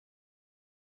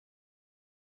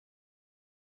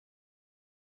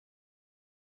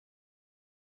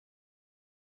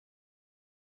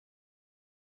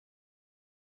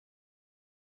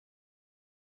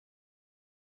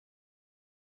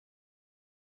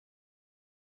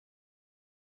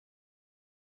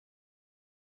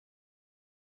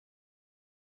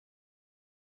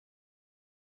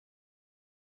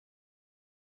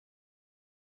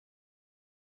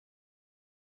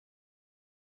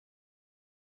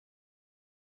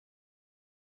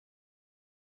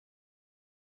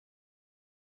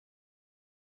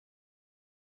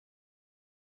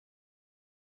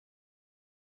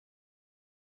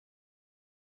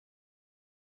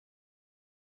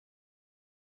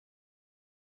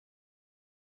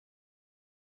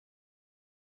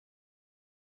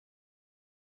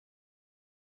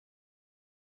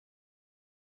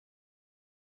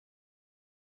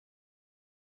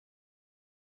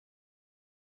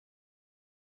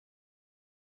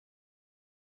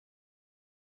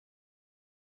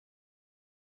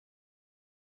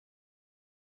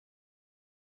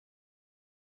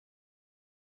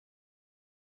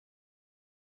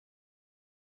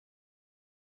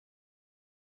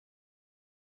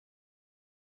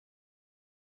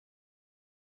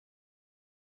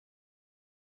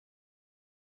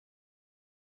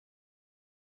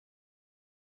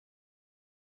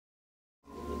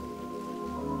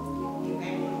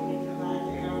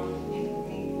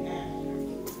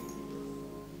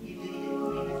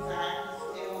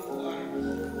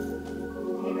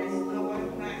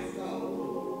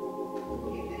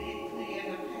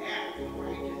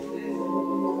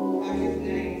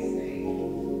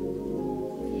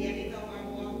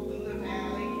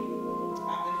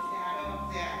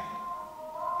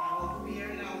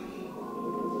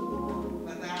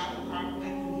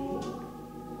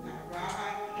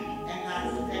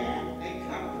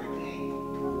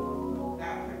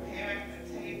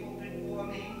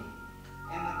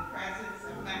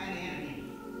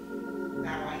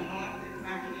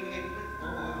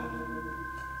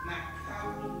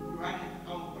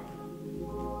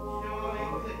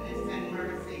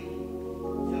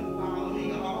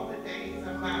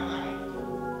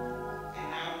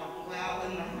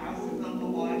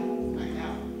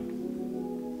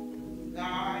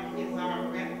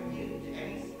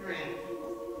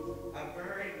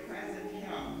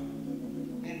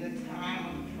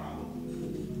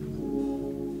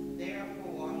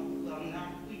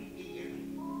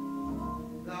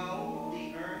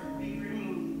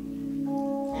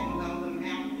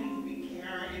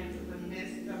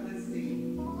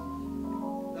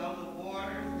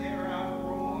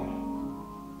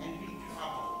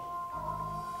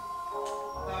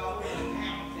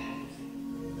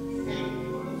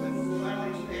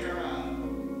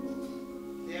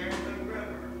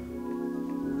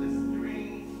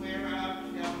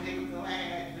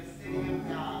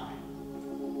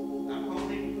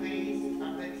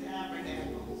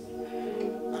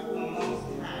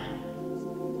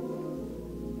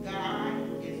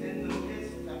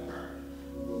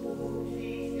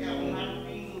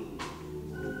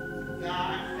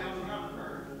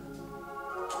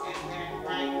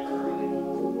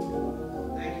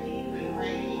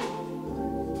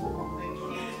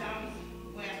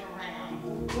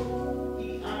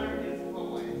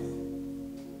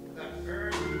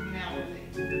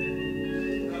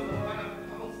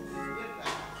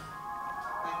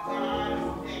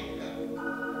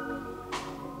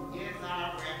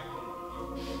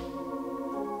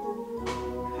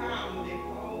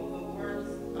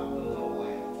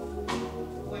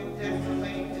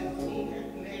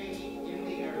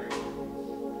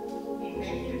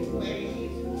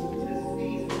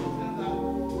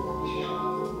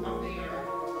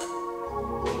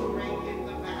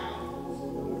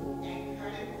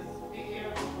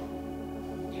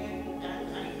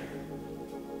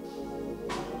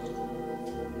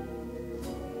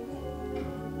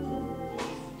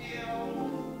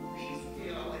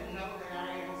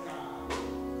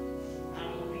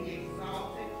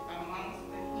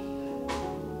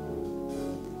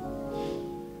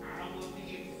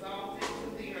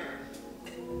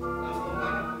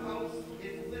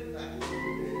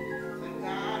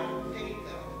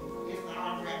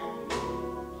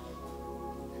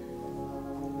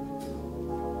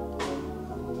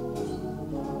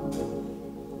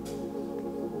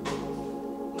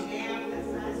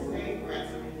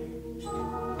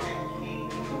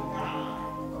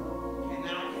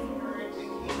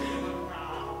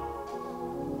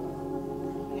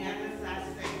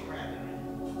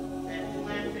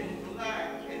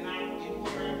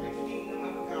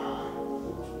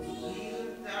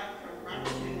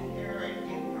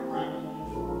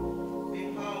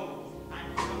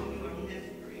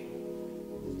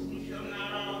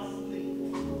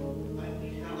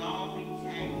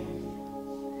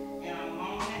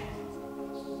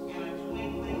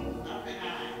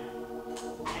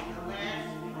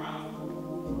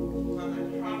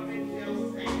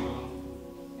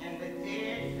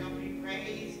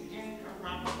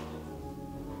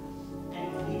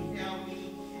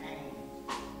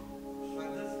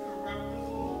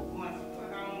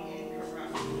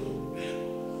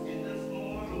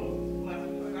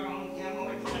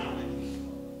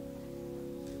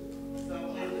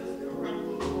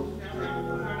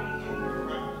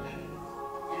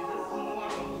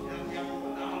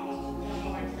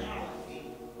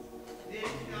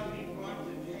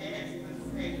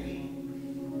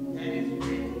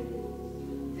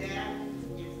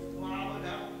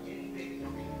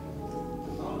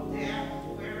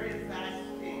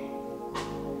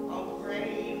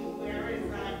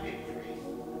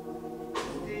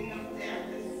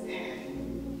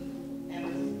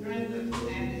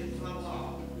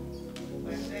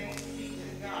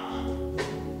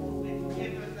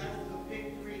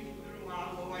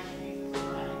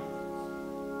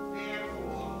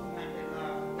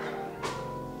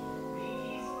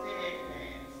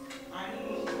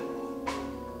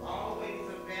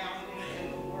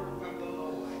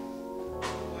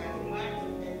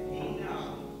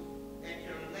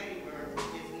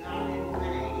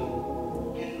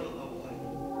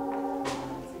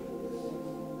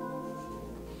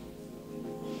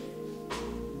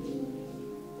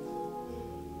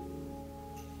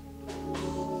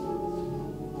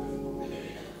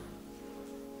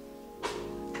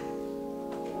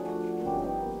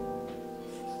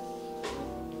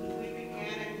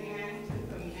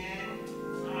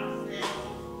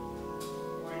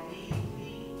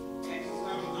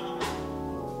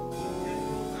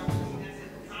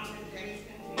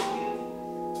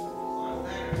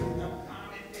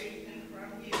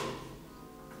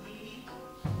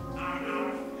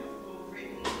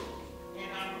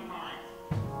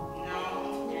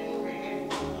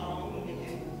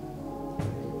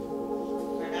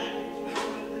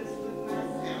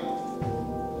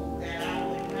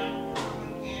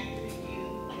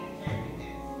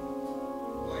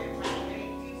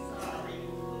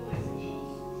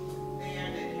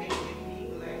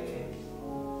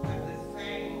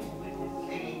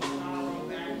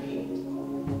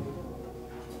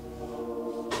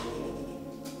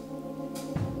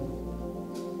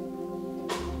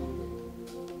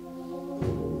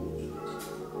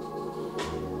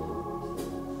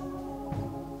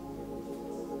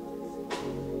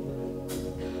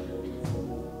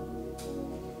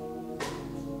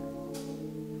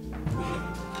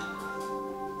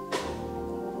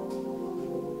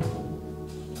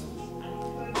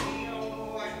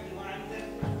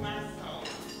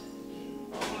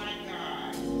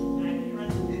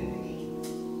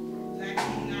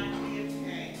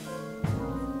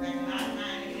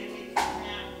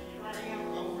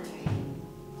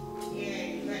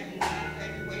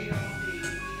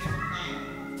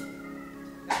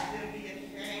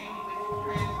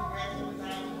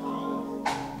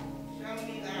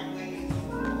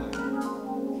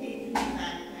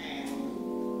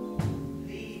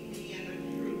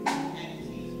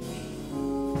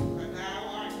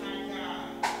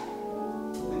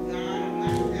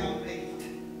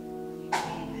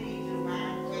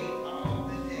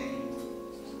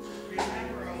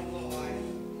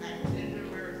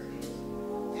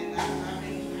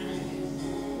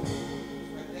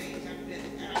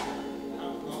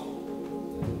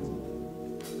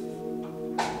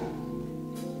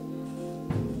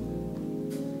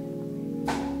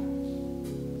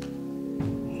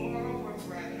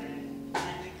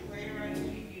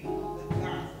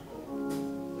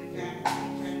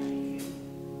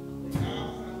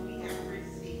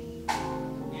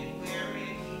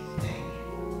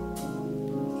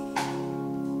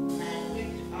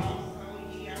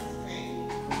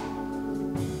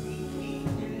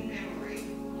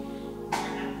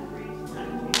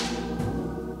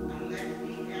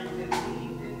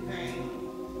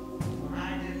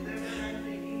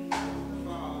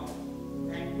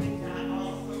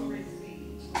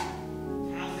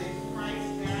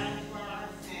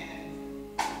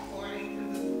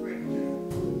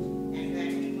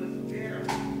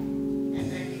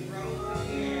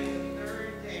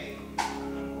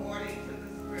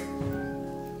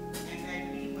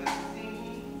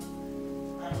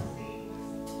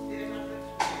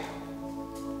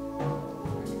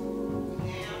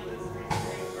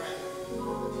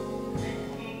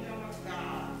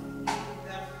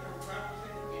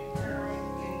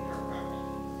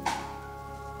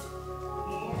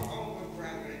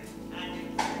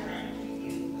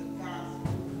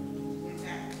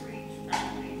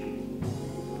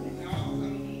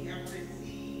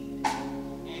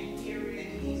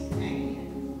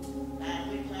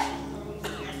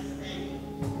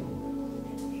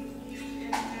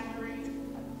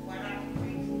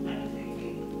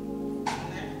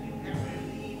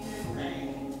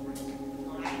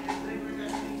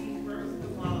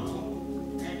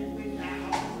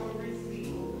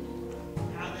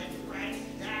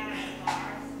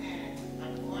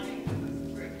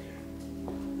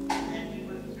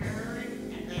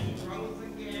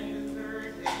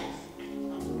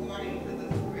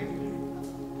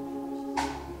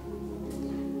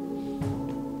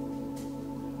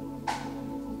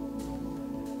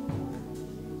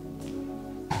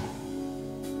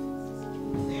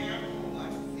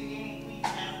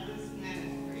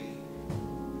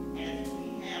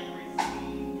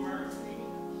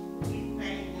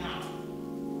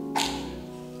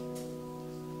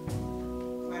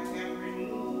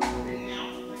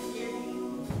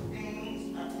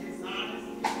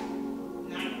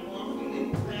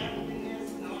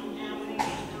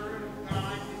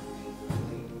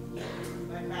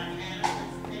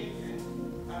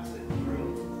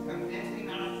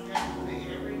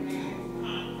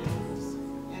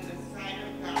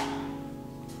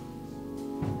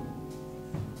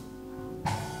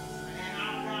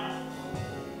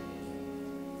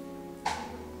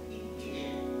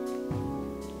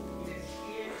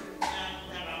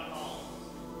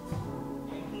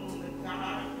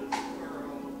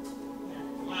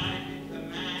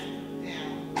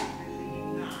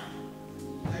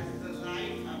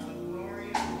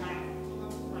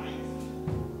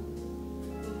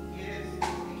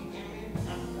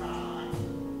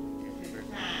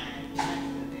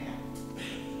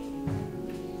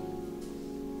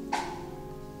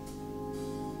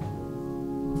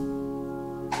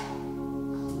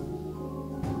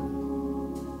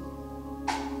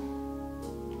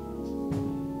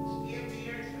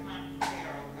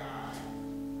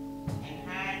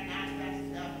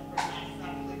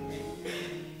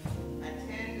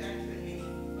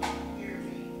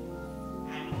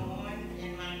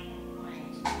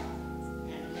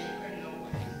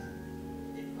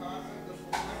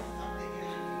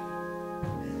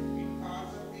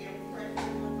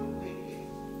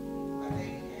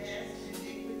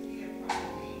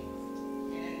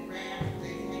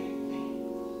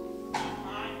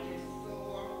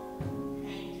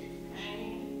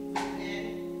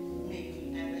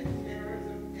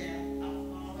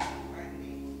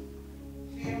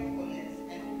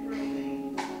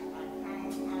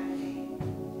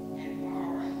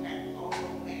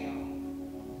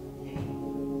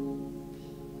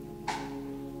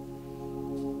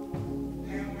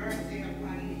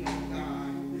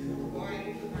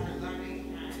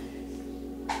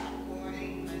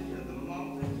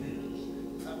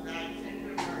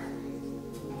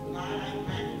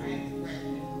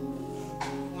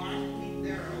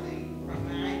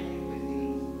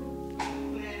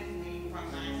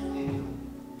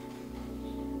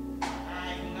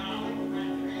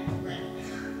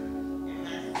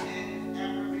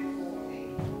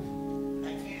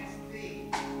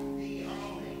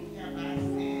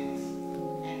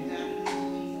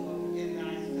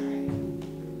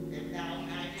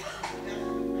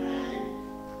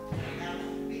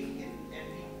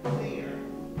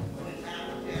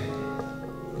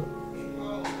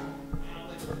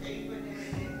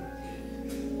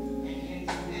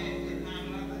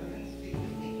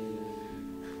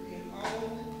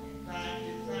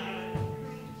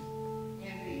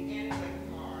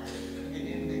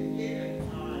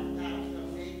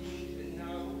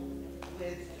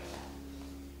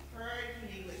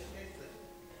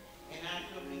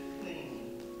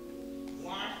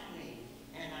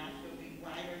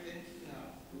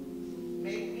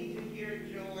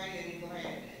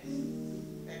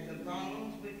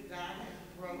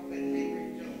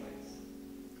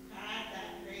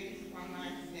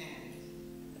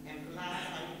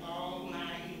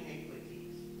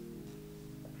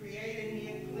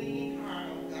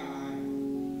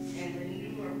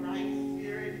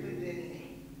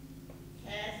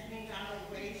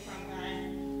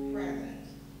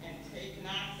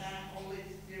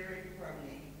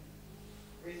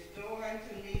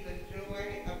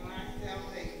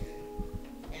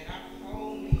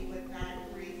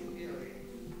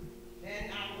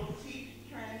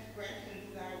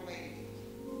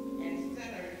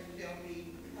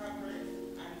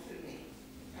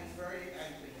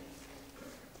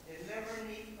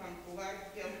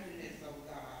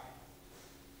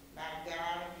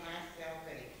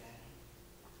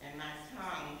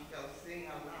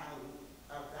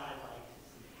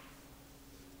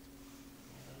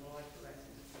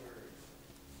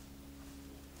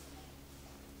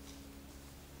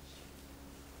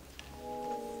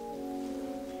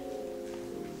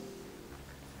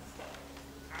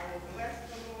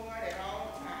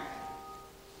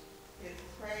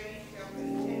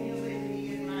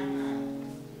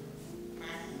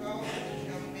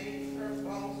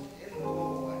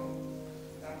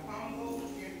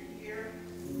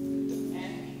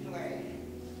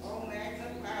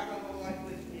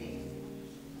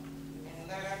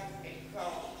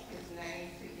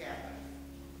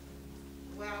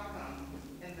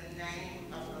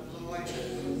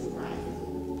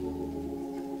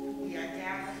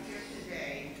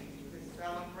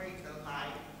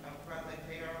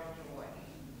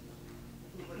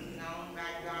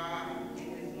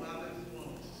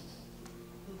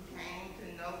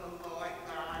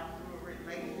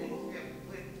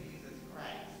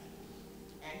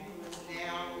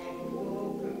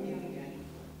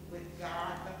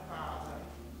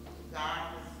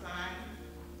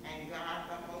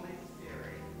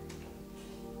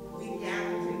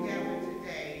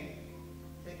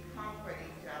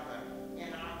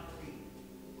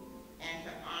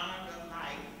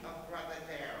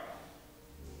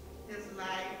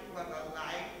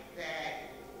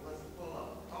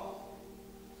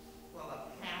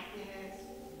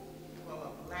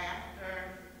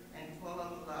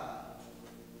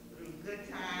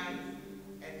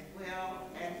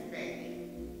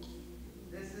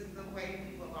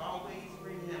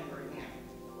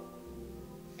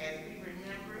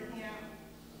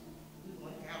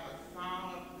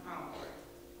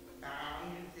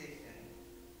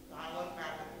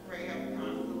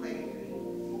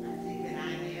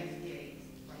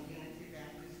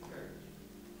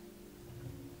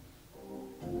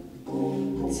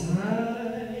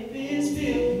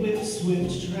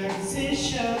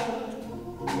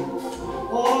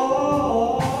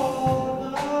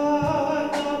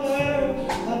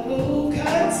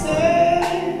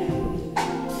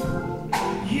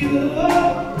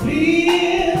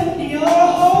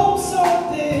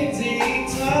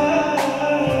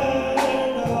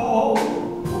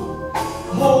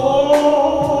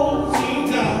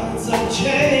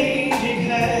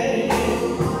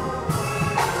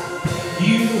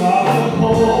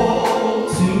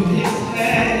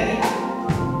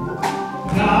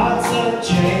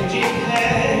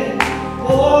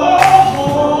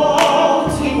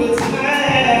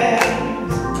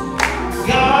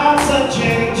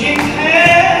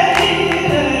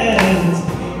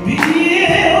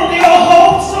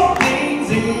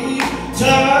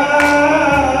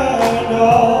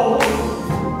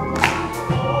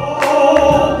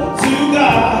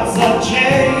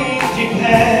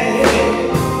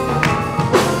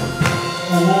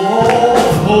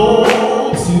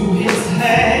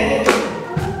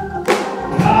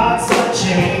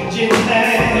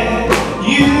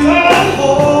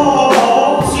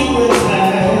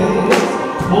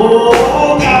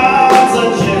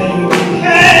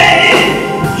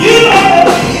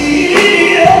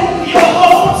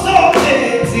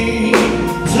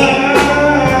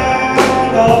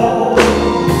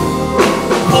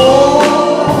Oh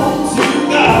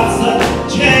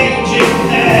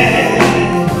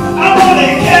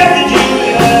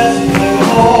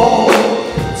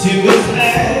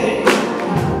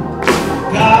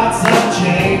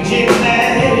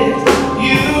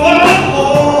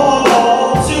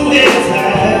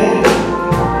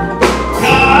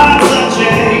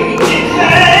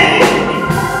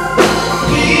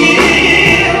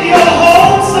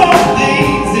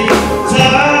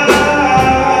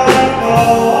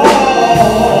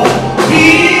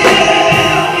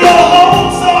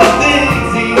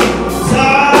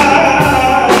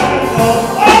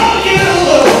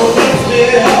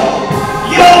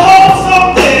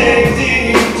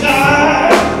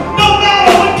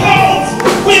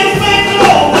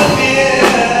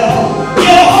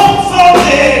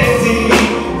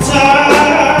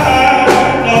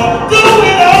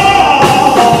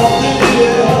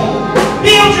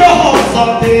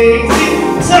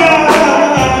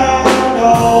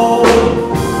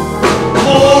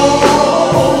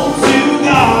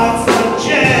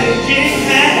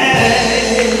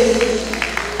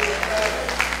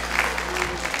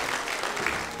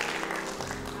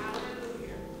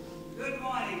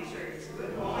church.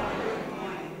 Good morning, good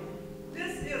morning.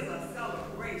 This is a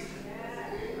celebration.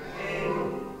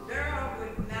 And Darryl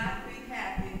would not be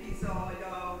happy if he saw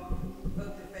y'all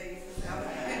look the faces.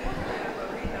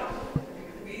 But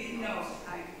we know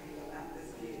how you feel about this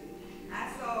kid.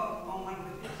 I saw on one of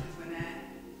the pictures when I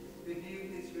reviewed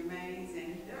his remains, and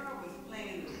Darryl was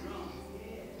playing the drums.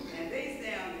 And they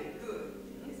sounded good.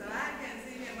 So I can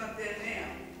see him up there now,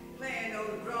 playing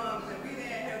those drums, and we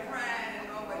there here crying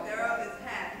and all, but Darryl is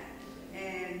happy,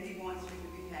 and he wants you to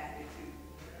be happy too.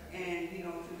 And you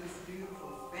know, to this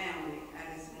beautiful family,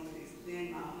 I just want to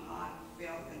extend my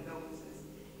heartfelt condolences.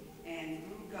 And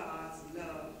through God's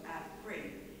love, I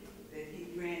pray that He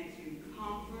grants you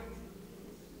comfort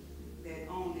that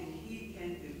only He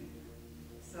can do.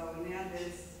 So now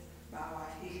let's bow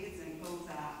our heads and close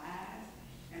our eyes,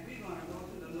 and we're going to go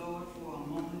to the Lord for a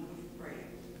moment of prayer.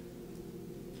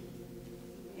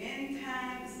 In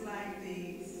times like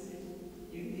these,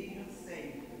 you need a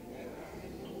Savior.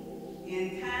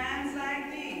 In times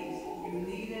like these, you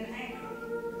need an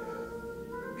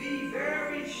anchor. Be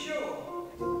very sure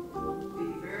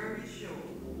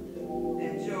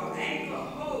that your anchor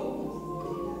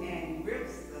holds and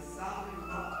grips the solid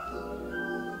rock.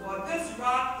 For this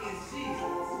rock is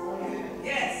Jesus.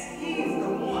 Yes, He's the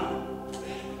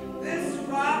one. This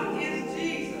rock is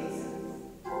Jesus,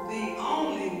 the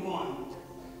only one.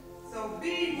 So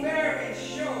be very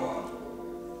sure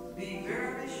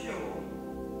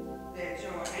that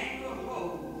your anchor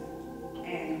holds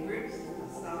and grips the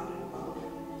solid rock.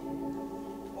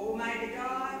 Almighty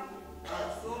God, our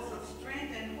source of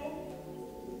strength and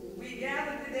hope, we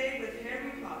gather today with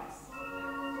heavy hearts,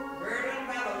 burdened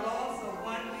by the loss of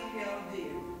one we held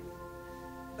dear.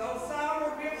 Though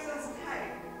sorrow grips us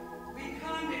tight, we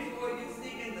come before you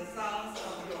seeking the solace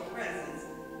of your presence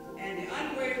and the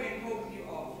unwavering hope you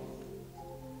offer.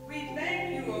 We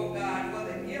thank you, O God, for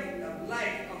the gift of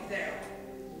life of Darryl,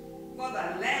 for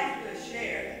the laughter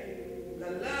shared,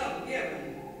 the love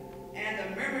given, and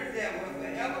the memories that will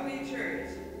forever be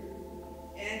cherished.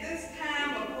 In this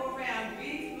time of profound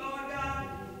grief, Lord God,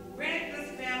 grant this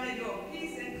family your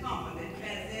peace and comfort that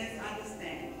transcends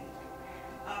understanding.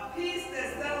 A peace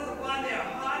that settles upon their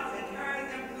hearts and carries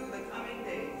them through the coming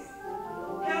days.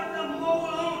 Help them hold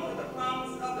on to the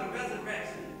promise of the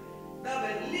resurrection, the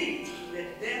belief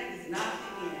that death is not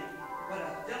the end,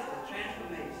 but just a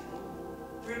transformation.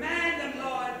 Remind them,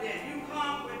 Lord, that you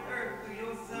conquered earth through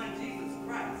your Son, Jesus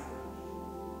Christ,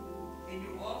 and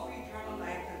you offer eternal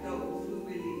life to those who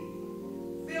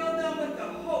believe. Fill them with the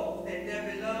hope that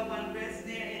their beloved one rests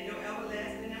there in your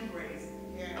everlasting embrace,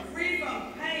 free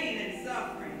from pain and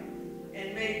suffering,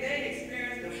 and may they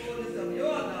experience the fullness of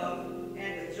your love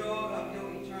and the joy of your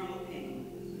eternal kingdom.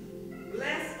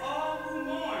 Bless all who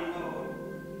mourn, Lord,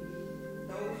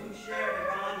 those who share the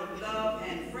bond of love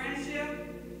and friendship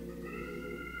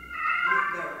with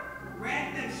Darryl.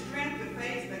 Grant them strength to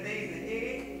face the days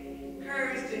ahead,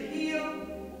 courage to heal,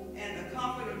 and the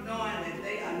comfort of knowing that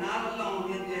they are not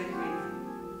alone in their grief.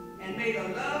 And may the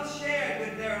love shared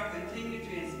with Darryl continue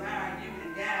to inspire you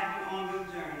and guide you on your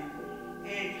journey,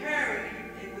 and carry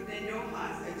you within your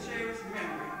hearts a cherished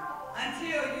memory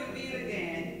until you meet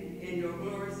again in your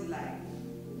glorious light.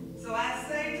 So I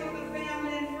say to the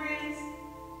family and friends,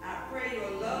 I pray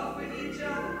your love for each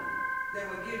other that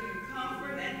will give you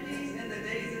comfort and peace in the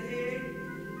days ahead,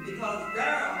 because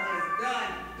Darryl has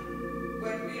done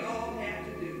what we all have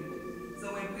to do.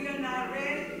 So if we are not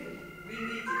ready, we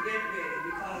need to get ready,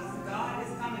 because God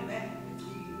is coming back.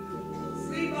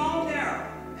 Sleep on, Darryl,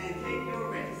 and take your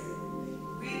rest.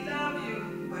 We love you,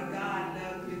 but God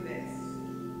loves you best.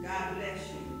 God bless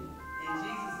you. In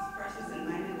Jesus' precious and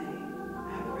mighty name, I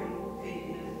pray.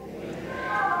 Amen.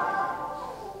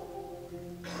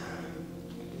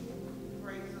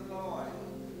 Praise the Lord.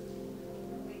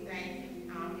 We thank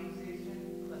our musician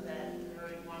for that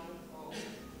very wonderful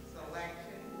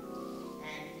selection,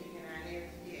 and Deacon Inez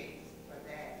Yates for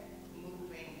that moving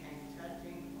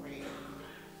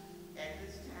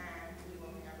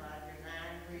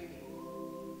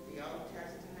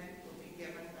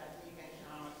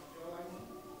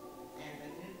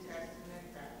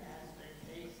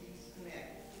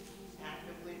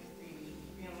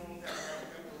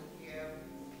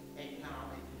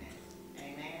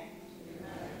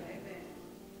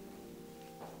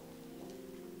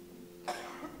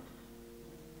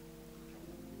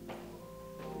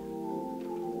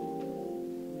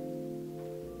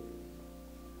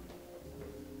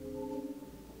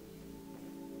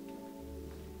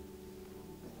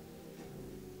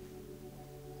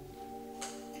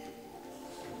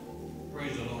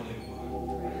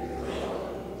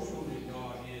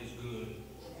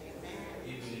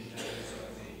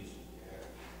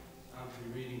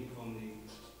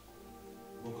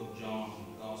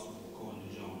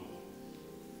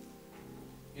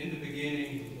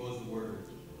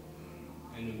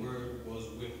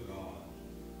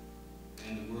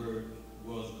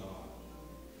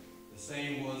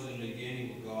same was in the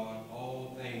beginning with God.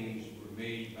 All things were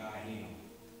made by him,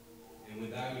 and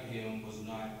without him was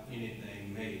not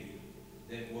anything made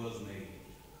that was made.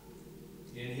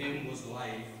 In him was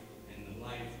life, and the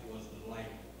life was the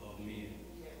light of men.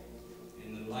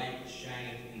 And the light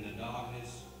shineth in the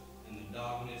darkness, and the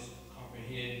darkness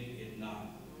comprehended it not.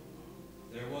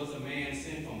 There was a man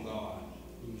sent from God,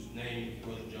 whose name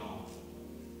was John.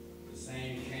 The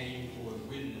same came for a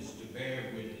witness, to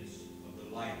bear witness of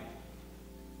the light,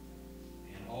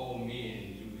 and all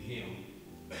men through him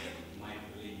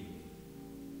might believe.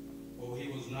 For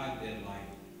he was not that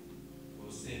light, but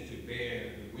was sent to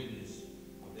bear the witness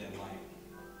of that light.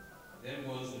 That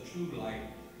was the true light,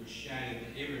 which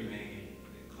shineth to every man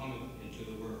that cometh into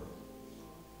the world.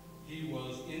 He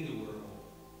was in the world,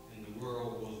 and the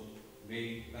world was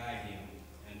made by him,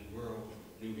 and the world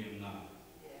knew him not.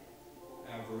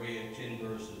 I've read 10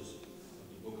 verses of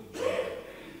the book of John.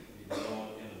 May the Lord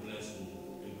add a blessing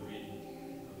to the reading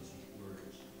of his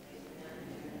words.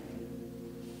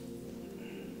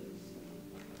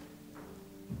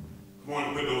 Come on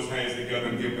and put those hands together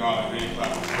and give God a hand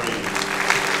clap of praise.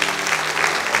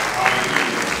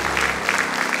 Hallelujah.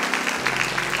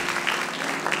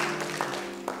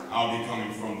 I'll be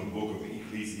coming from the book of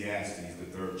Ecclesiastes, the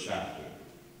 3rd chapter.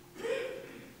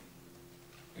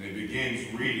 And it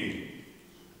begins reading,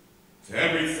 "To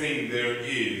everything there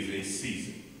is a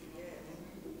season,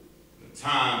 a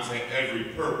time to every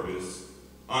purpose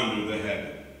under the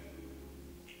heaven,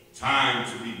 a time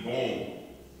to be born,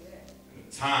 and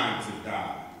a time to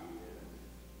die,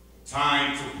 a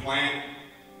time to plant,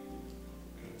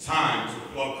 and a time to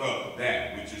pluck up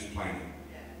that which is planted,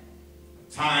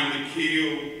 a time to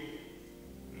kill,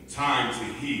 and a time to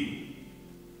heal,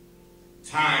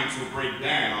 time to break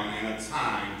down and a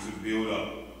time to build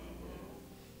up,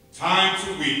 time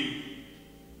to weep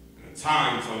and a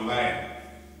time to laugh,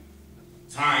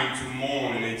 time to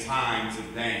mourn and a time to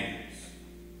dance,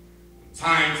 a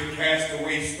time to cast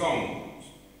away stones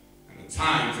and a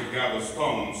time to gather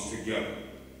stones together,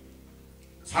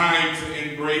 a time to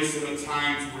embrace and a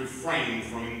time to refrain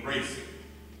from embracing,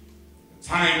 a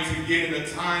time to get and a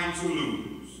time to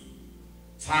lose,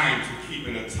 time to keep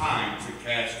and a time to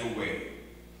cast away,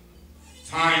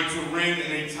 time to rend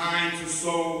and a time to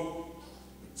sow,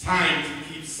 a time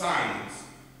to keep silence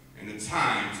and a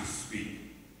time to speak,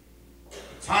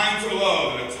 a time to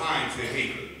love and a time to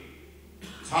hate,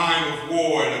 a time of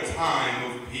war and a time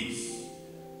of peace.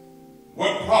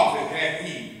 What profit hath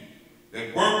he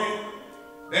that worketh,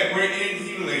 that wherein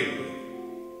he laboreth?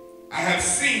 I have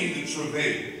seen the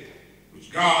travail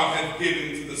which God hath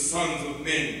given to the sons of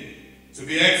men to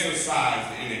be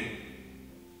exercised in it.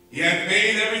 He hath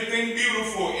made everything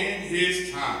beautiful in his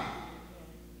time.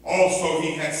 Also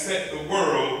he hath set the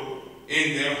world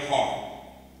in their heart,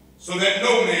 so that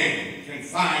no man can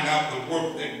find out the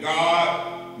work that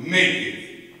God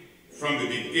maketh from the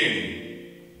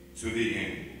beginning to the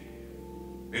end."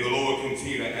 May the Lord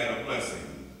continue to add a blessing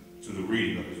to the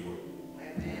reading of his word.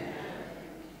 Amen.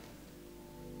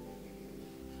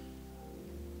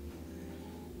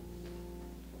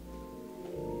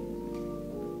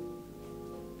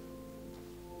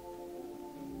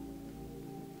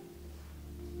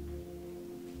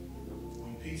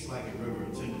 Peace like a river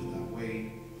attendeth thy way,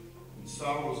 and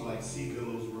sorrows like sea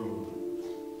billows roll.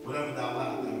 Whatever thou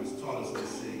art, thou hast taught us to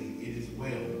say, it is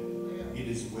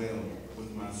well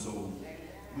with my soul.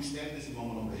 We stand this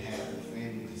moment on behalf of the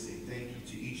family to say thank you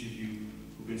to each of you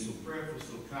who've been so prayerful,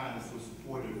 so kind, and so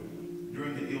supportive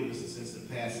during the illness and since the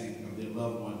passing of their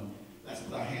loved one. Let's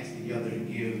put our hands together and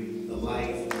give the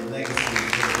life, the legacy of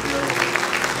Darryl.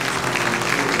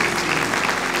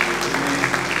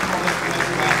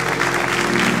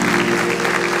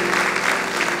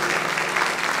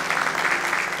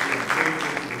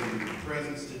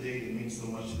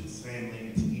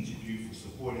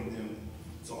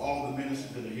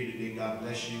 God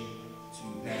bless you. To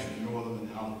Pastor Northern and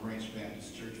Olive Branch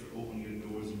Baptist Church for opening your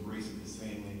doors, embracing this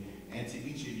family, and to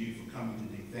each of you for coming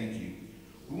today. Thank you.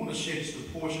 We want to share just a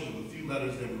portion of a few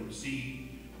letters that were received.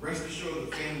 Rest assured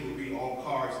the family will read all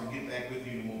cards and get back with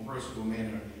you in a more personal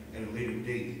manner at a later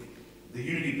date. The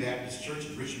Unity Baptist Church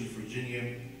of Richmond,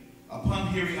 Virginia.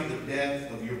 Upon hearing of the death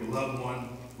of your beloved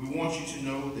one, we want you to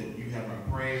know that you have our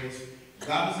prayers.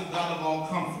 God is a God of all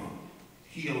comfort.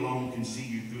 He alone can see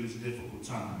you through this difficult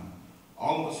time.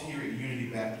 All of us here at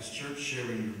Unity Baptist Church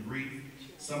sharing your grief.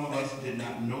 Some of us did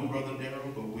not know Brother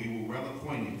Darryl, but we were well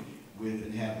acquainted with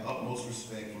and have utmost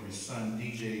respect for his son,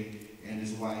 DJ, and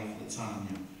his wife,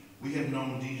 LaTanya. We have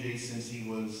known DJ since he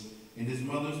was in his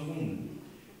mother's womb.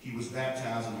 He was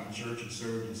baptized in our church and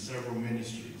served in several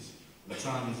ministries.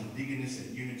 LaTanya is a deaconess at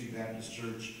Unity Baptist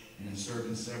Church and has served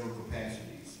in several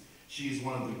capacities. She is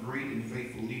one of the great and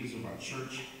faithful leaders of our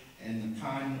church and the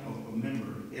kind of a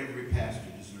member every pastor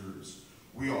deserves.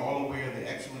 We are all aware of the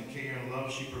excellent care and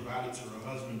love she provided to her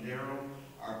husband, Darryl.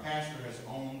 Our pastor has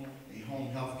owned a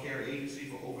home health care agency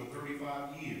for over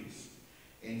 35 years,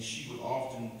 and she would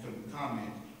often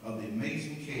comment of the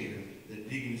amazing care that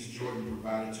Deaconess Jordan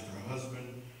provided to her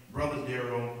husband, Brother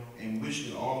Darryl, and wish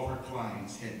that all of her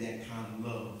clients had that kind of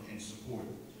love and support.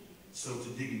 So to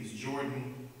Deaconess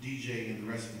Jordan, DJ, and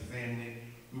the rest of the family,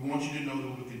 we want you to know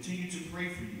that we'll continue to pray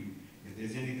for you. If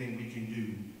there's anything we can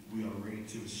do, we are ready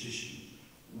to assist you.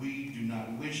 We do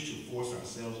not wish to force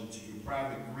ourselves into your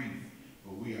private grief,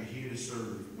 but we are here to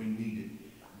serve when needed.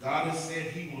 God has said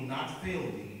he will not fail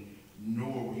thee,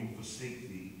 nor will he forsake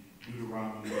thee.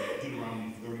 Deuteronomy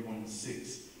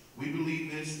 31:6. We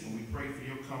believe this, and we pray for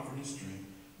your comfort and strength,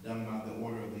 done by the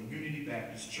order of the Unity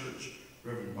Baptist Church,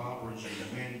 Reverend Barbara J.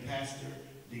 Wynn, pastor,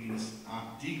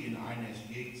 Deacon Inez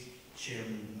Yates, chair of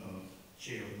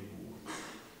the board.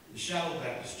 The Shallow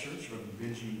Baptist Church, Reverend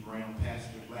Benjamin Brown,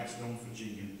 pastor, Blackstone,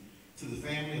 Virginia. To the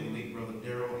family of the late brother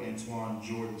Darryl Antwane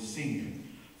Jordan Sr.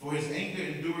 For his anger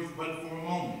endureth but for a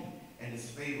moment, and his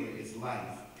favor is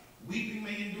life. Weeping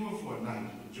may endure for a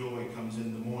night, but joy comes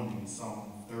in the morning,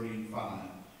 Psalm 30:5.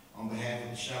 On behalf of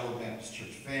the Shallow Baptist Church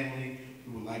family,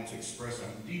 we would like to express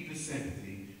our deepest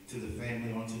sympathy to the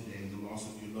family on today, the loss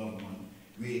of your loved one.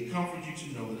 May it comfort you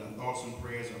to know that our thoughts and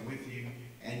prayers are with you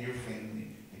and your family.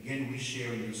 Again, we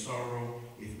share in your sorrow.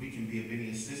 If we can be of any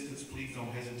assistance, please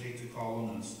don't hesitate to call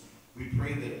on us. We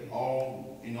pray that in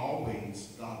all ways,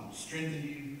 God will strengthen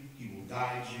you, he will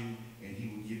guide you, and he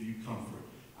will give you comfort.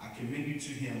 I commend you to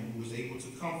him who is able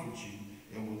to comfort you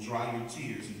and will dry your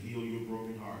tears and heal your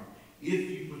broken heart, if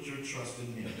you put your trust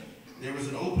in him. There is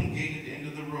an open gate at the end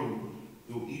of the road,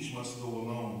 though each must go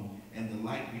alone, and the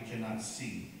light we cannot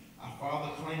see. Our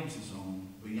Father claims his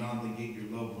own. Beyond the gate,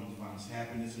 your loved one finds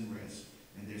happiness and rest,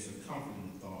 and there's a comfort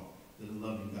in the thought that a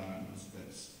loving God knows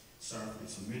best. Sorrowfully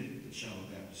submitted to the Shallow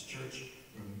Baptist Church,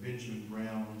 Reverend Benjamin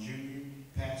Brown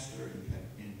Jr., pastor,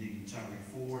 and Deacon Tyree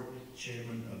Ford,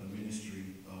 chairman of the Ministry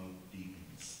of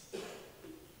Deacons.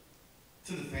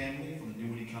 To the family from the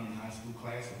Dinwiddie County High School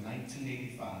class of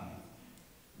 1985,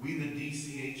 we, the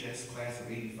DCHS class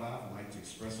of 85, would like to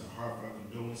express our heartfelt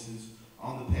condolences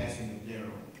on the passing of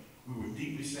Darryl. We were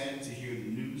deeply saddened to hear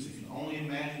the news. If you can only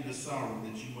imagine the sorrow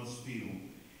that you must feel.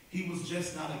 He was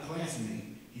just not a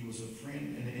classmate. He was a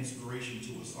friend and an inspiration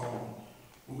to us all.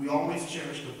 But we always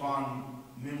cherish the fond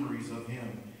memories of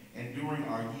him. And during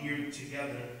our year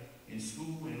together in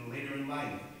school and later in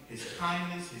life, his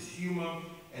kindness, his humor,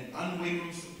 and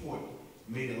unwavering support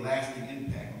made a lasting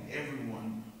impact on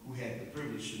everyone who had the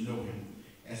privilege to know him.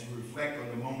 As we reflect on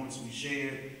the moments we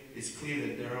shared, it's clear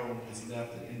that Darryl has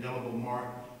left an indelible mark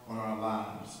on our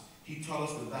lives. He taught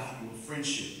us the value of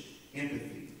friendship,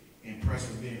 empathy, and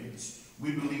perseverance.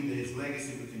 We believe that his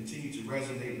legacy will continue to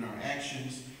resonate in our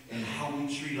actions and how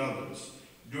we treat others.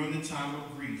 During the time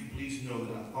of grief, please know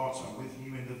that our thoughts are with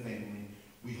you and the family.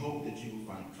 We hope that you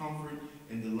will find comfort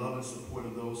in the love and support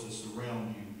of those that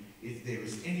surround you. If there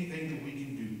is anything that we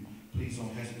can do, please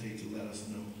don't hesitate to let us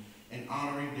know. And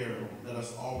honoring Darryl, let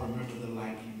us all remember the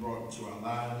light he brought into our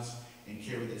lives and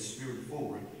carry that spirit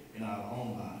forward in our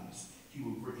own lives. He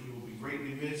will be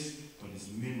greatly missed, but his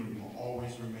memory will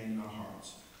always remain in our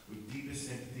hearts. With deepest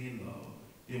sympathy and love,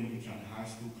 Dinwiddie County High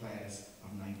School class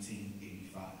of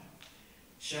 1985.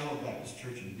 Shallow Baptist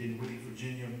Church in Dinwiddie,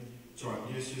 Virginia, to our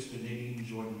dear sister Nadine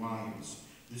Jordan Myers.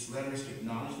 This letter is to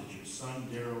acknowledge that your son,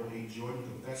 Darryl A. Jordan,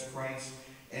 confessed Christ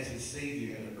as his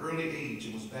Savior at an early age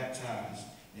and was baptized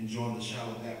and joined the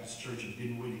Shallow Baptist Church of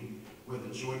Dinwiddie, where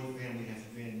the Jordan family has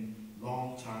been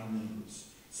long-time members.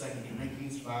 2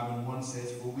 Corinthians 5:1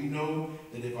 says, "For we know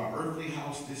that if our earthly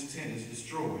house, this tent, is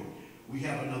destroyed, we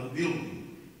have another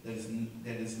building that is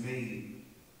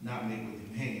not made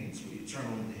with hands, but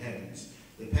eternal in the heavens."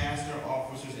 The pastor,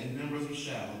 officers, and members of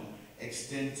Shallow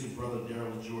extend to Brother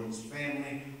Darryl Jordan's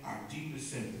family our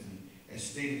deepest sympathy. As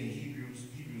stated in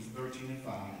Hebrews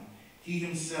 13:5, he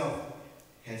himself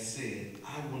has said,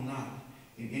 "I will not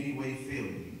in any way fail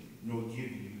you, nor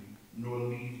give you, nor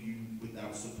leave you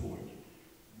without support."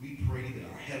 We pray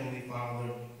that our Heavenly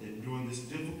Father, that during this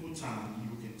difficult time, you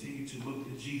will continue to look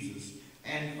to Jesus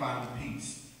and find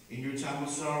peace in your time of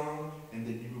sorrow, and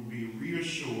that you will be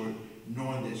reassured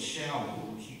knowing that Shallow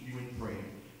will keep you in prayer.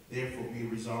 Therefore, be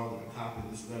resolved that a copy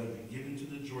of this letter be given to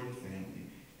the Jordan family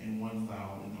and one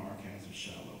filed in the archives of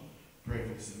Shallow.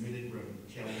 Prayerfully submitted, Reverend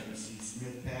Kelly C.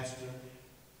 Smith, pastor,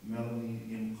 Melanie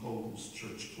M. Coles,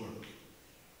 church clerk.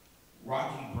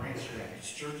 Rocky Branch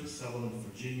Baptist Church in Sutherland,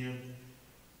 Virginia,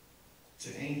 To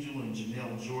Angel and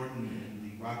Janelle Jordan and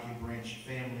the Rocky Branch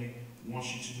family, we want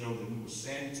you to know that we were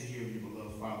saddened to hear of your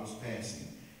beloved father's passing.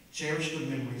 Cherish the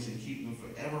memories and keep them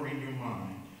forever in your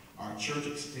mind. Our church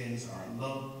extends our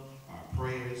love, our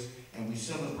prayers, and we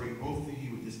celebrate both of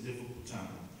you at this difficult time.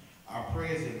 Our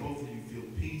prayers that both of you feel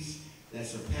peace that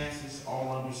surpasses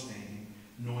all understanding,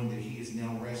 knowing that he is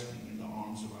now resting in the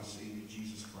arms of our Savior,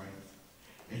 Jesus Christ.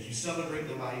 As you celebrate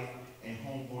the life and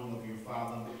homegoing of your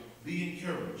father, be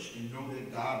encouraged and know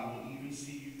that God will even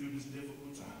see you through this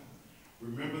difficult time.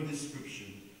 Remember this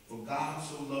scripture, for God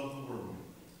so loved the world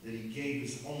that he gave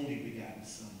his only begotten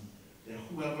Son, that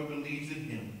whoever believes in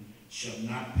him shall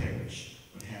not perish,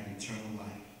 but have eternal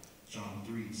life. John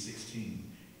 3:16.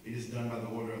 It is done by the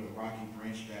order of the Rocky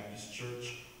Branch Baptist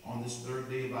Church on this 3rd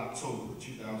day of October,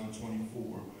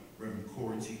 2024. Reverend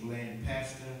Corey T. Bland,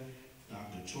 Pastor,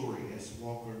 Dr. Tori S.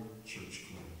 Walker, Church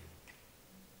Clerk.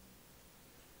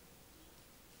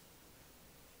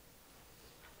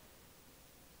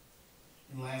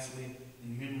 And lastly,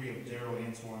 in memory of Darryl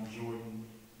Antwane Jordan,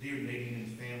 dear Nadine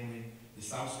and family, the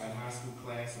Southside High School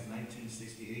class of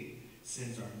 1968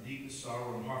 sends our deepest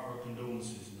sorrow and heartfelt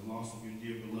condolences in the loss of your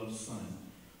dear beloved son.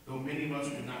 Though many of us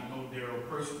did not know Darryl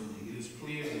personally, it is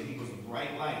clear that he was a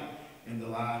bright light in the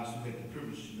lives who had the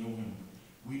privilege to know him.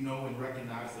 We know and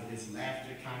recognize that his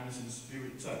laughter, kindness, and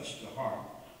spirit touched the heart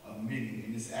of many,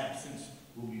 and his absence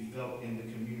will be felt in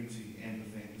the community and the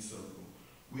family circle.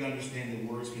 We understand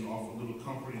that words can offer little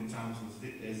comfort in times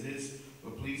as this,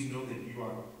 but please know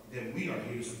that we are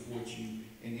here to support you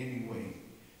in any way.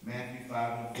 Matthew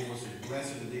 5:4 says,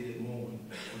 "Blessed are they that mourn,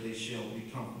 for they shall be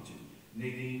comforted."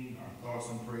 Nadine, our thoughts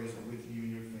and prayers are with you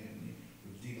and your family.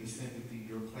 With deepest sympathy,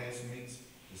 your classmates,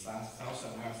 the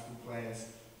Southside High School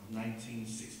class of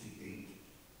 1968.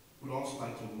 We'd also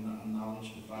like to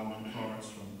acknowledge the following cards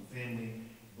from the family.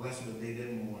 Blessed are they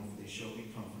that mourn, for they shall be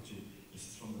comforted. This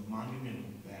is from the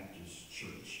Monumental Baptist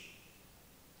Church.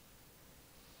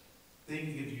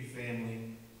 Thinking of you,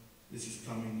 family, this is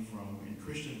coming from, in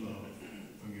Christian love,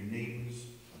 from your neighbors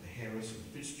of the Harris and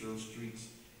Fitzgerald Streets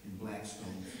in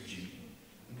Blackstone, Virginia.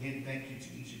 Again, thank you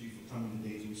to each of you for coming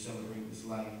today as we celebrate this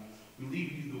life. We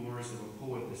leave you the words of a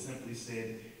poet that simply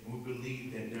said, and we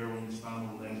believe that Darryl in his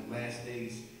final last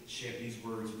days shared these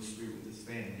words with spirit with his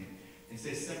family. And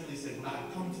simply said, when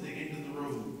I come to the end of the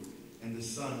road and the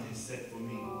sun has set for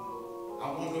me,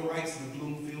 I wonder rights in the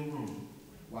gloom-filled room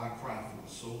while I cry for a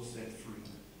soul set free.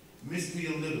 Miss me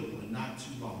a little, but not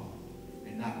too long,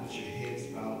 and not with your heads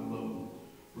bowed low.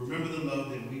 Remember the love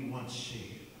that we once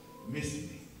shared. Miss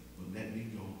me, but let me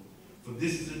go. For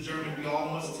this is a journey we all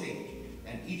must take,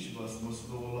 and each of us must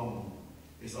go alone.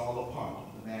 It's all a part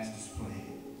of the Master's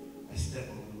plan, a step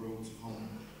on the road to home.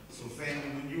 So family,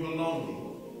 when you are lonely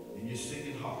and you're sick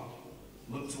at heart,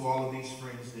 look to all of these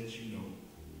friends that you know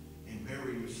and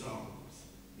bury your sorrows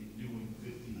in doing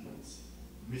good deeds.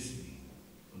 Miss me,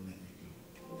 but let me go.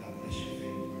 God bless you,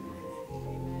 family. We're grateful.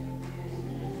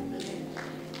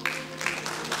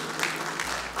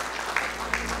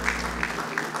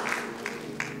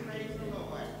 Praise the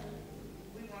Lord.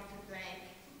 We want to thank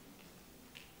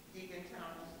Deacon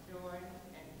Thomas Jordan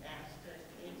and Pastor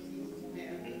H.C.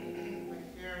 Smith for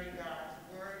sharing God's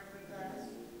word with us,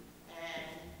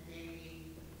 and the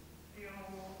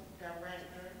funeral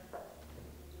director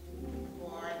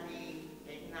for the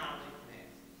acknowledgement.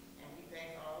 And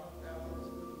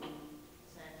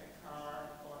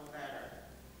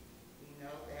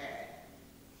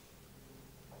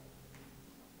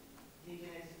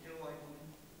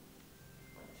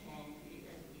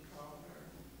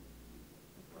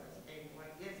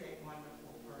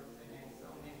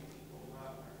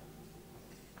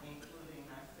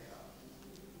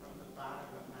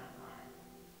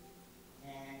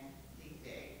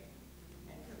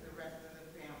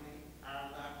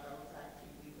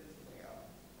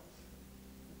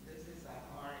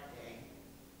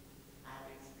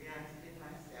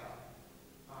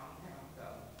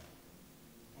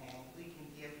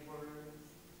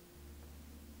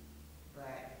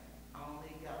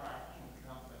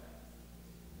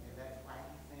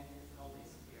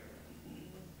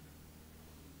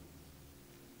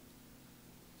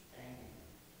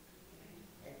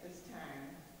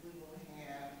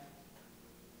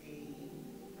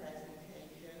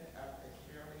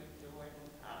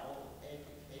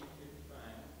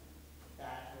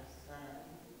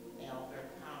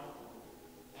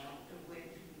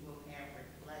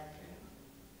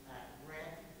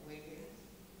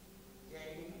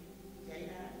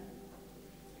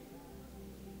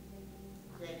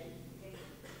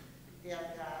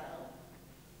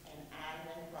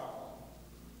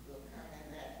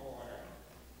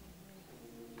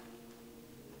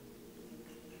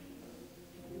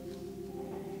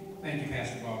Thank you,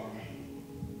 Pastor Barbara.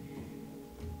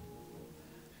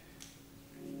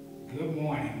 Good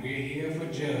morning. We're here for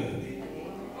Jug.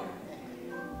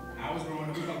 I was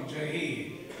growing up, we called him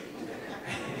Jughead.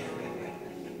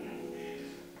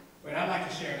 But I'd like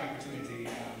to share an opportunity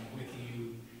with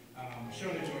you.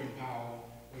 Shirley Jordan Powell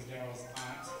was Darryl's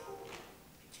aunt,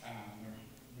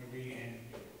 Marie and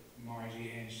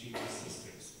Margie, and she were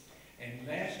sisters. And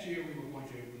last year we were going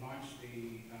to launch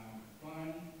the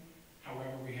fund.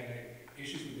 However, we had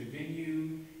issues with the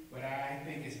venue, but I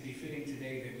think it's befitting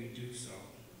today that we do so.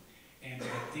 And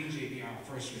that DJ be our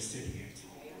first recipient.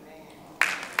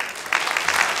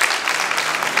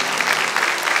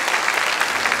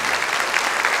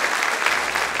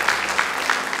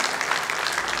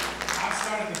 I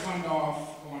started the fund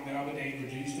off on the other day.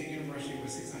 Virginia State University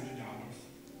was $600.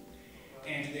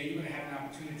 And today you're going to have an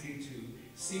opportunity to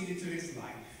seed into his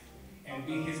life and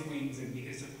be his wings and be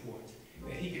his support,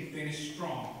 that he can finish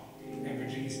strong at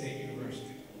Virginia State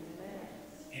University.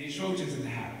 Any Trojans in the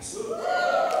house?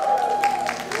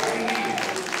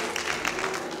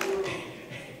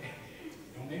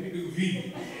 Don't make me do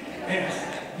V. Yes,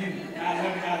 you. I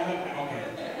love it. Okay.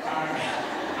 All right.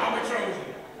 I'm a Trojan.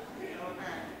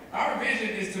 Our vision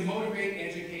is to motivate,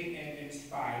 educate, and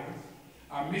inspire.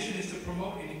 Our mission is to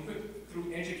promote and equip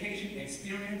through education,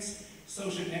 experience,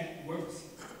 social networks,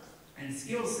 and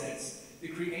skill sets, the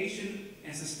creation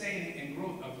and sustaining and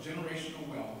growth of generational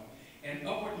wealth, and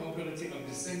upward mobility of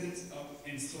descendants of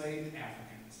enslaved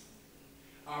Africans.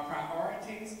 Our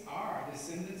priorities are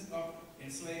descendants of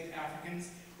enslaved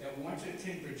Africans that want to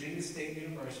attend Virginia State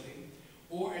University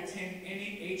or attend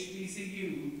any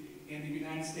HBCU in the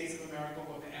United States of America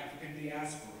or the African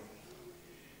diaspora.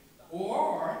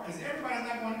 Or, because everybody's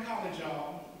not going to college,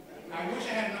 y'all. I wish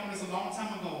I had known this a long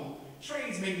time ago.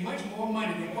 Trades make much more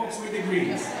money than folks with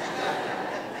degrees.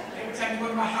 Every time you go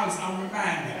to my house, I'm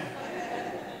reminded.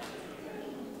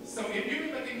 So if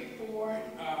you're looking forward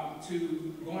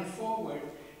to going forward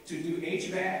to do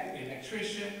HVAC,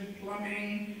 electrician,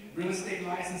 plumbing, real estate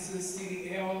licenses,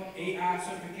 CDL, AI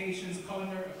certifications,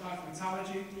 culinary or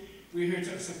cosmetology, we're here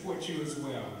to support you as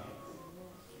well.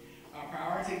 Our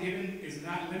priority giving is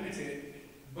not limited,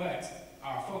 but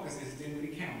our focus is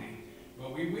Dinwiddie County.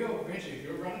 But we will eventually, if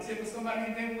you're a relative of somebody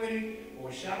in Dinwiddie,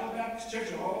 or Shallow Baptist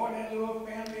Church, or all that little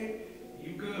family,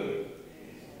 you good.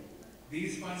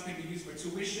 These funds can be used for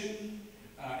tuition,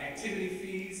 activity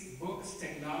fees, books,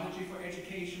 technology for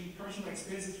education, personal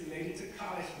expenses related to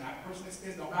college, not personal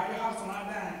expenses, don't buy your house on our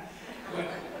dime, but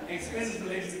expenses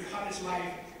related to college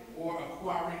life or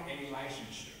acquiring a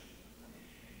licensure.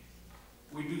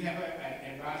 We do have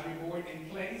an advisory board in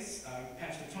place.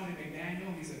 Pastor Tony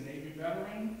McDaniel, he's a Navy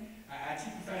veteran, IT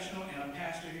professional, and a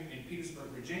pastor in Petersburg,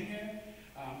 Virginia.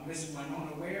 Ms.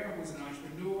 Winona Ware, who's an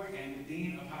entrepreneur and the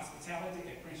Dean of Hospitality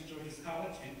at Prince George's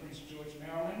College in Prince George,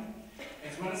 Maryland,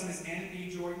 as well as Ms. Annie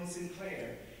B. Jordan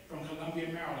Sinclair from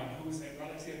Columbia, Maryland, who's a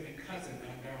relative and cousin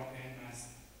of Darryl and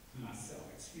myself,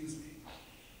 excuse me.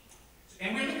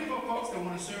 And we're looking for folks that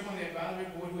want to serve on the advisory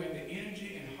board who have the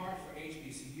energy and heart for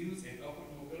HBCUs and upward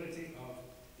mobility of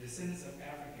descendants of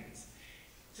Africans.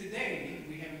 Today,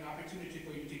 we have an opportunity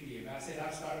for you to give. I said I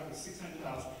started with $600.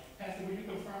 Pastor, will you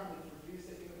confirm with Virginia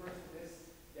State University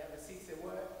that receipt said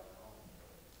what?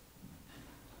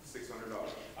 $600.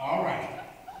 All right.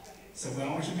 So I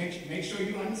want you to make sure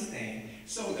you understand.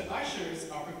 So the ushers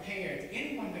are prepared.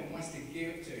 Anyone that wants to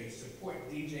give to support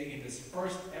DJ in this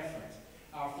first effort,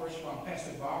 our first fund,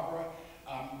 Pastor Barbara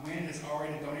Wynn has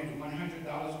already donated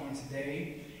 $100 on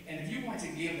today. And if you want to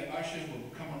give, the ushers will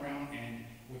come around and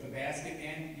with a basket,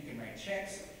 and you can write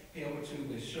checks, pay over to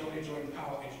the Shirley Jordan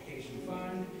Powell Education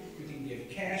Fund. You can give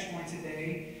cash on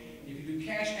today. You can do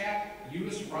Cash App,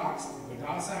 Euless Rocks,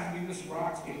 the $sign Euless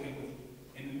Rocks, in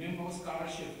the Memo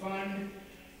Scholarship Fund.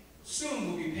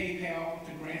 Soon will be PayPal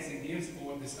to grants and gifts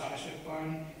for the Scholarship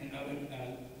Fund and other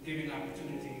giving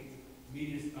opportunity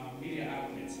media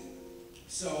outlets.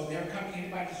 So they're coming,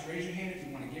 anybody just raise your hand if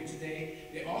you want to give today.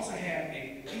 They also have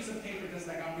a piece of paper just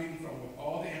like I'm reading from with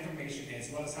all the information as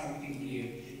well as how you can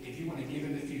give if you want to give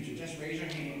in the future. Just raise your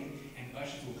hand and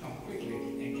ushers will come quickly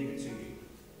and give it to you.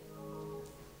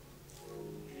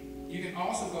 You can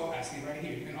also go, I see right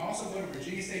here, you can also go to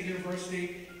Virginia State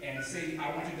University and say,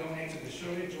 I want to donate to the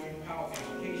Shirley Jordan Powell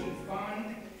Education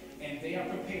Fund, and they are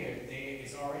prepared.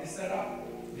 It's already set up.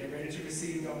 They're ready to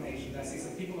receive donations. I see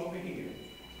some people over here.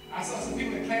 I saw some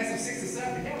people in class of 6 or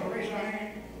 7. Y'all raise your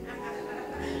hand.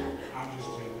 I'm just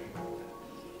joking.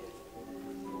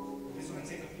 I'm just going to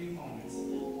take a few moments.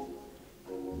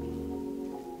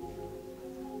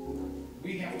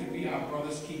 We have to be our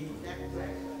brother's keeper.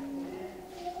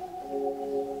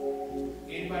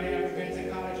 Anybody ever been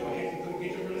to college or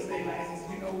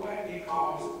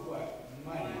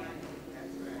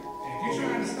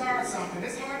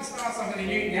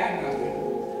telling you ain't got nothing.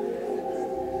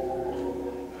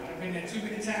 I've been there too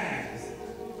many times.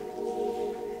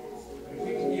 But if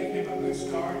we can give him a good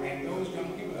start, and those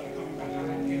young people that are coming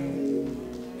behind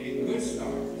him, a good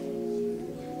start.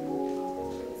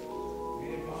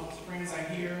 Many of Mom's friends are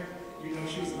here. You know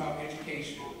she was about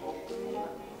education.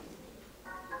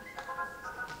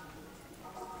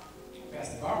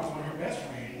 Pastor Barbara's one of her best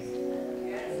friends.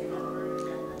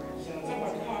 Shall I talk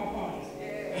about the car parties?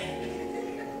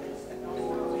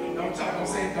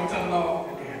 Don't tell them all.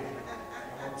 Okay.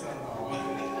 Don't tell them all.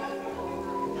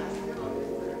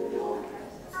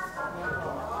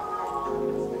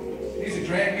 They used to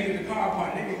drag me to the car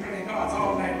party. They be playing cards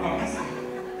all night long. I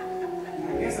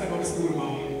guess I go to school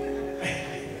tomorrow.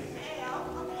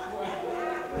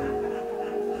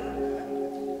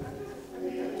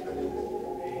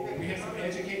 We have some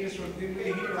educators from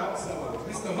Dinwiddie here also.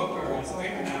 Mr. Hooker, I saw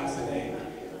him in the house today.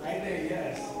 Right there,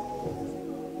 yes.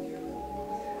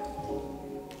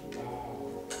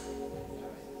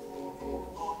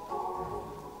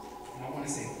 And I want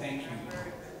to say thank you.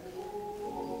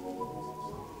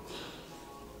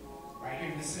 Right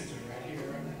here in the center, right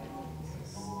here.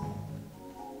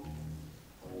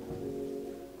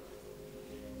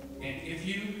 And if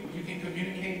you can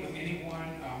communicate with anyone,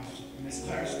 Miss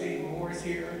Claire Moore is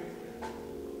here.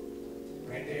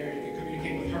 Right there, you can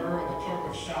communicate with her or the clerk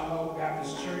of Shiloh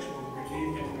Baptist Church.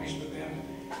 We'll leave information with them.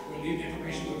 We'll leave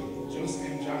information with Joseph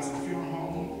M. Johnson Funeral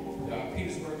Home, the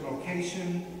Petersburg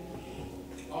location.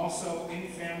 Also, any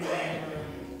family member,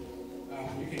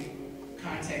 you can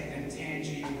contact them.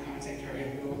 Tangi, you can contact her, and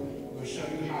we'll show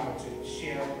you how to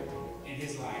share in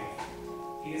his life.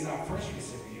 He is our first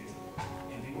recipient,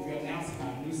 and then we'll be announcing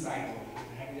our new cycle. We'll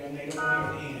have a young lady over there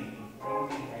at the end,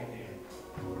 right there.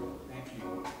 Thank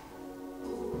you.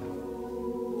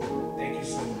 Thank you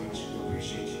so much. We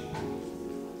appreciate you.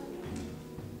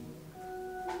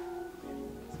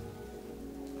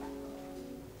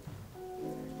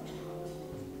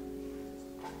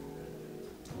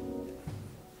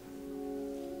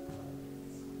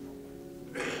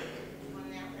 We'll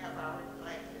now have our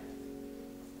reflection.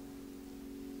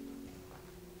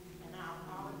 And I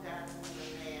apologize for the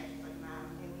mask, but my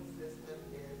immune system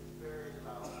is very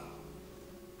low.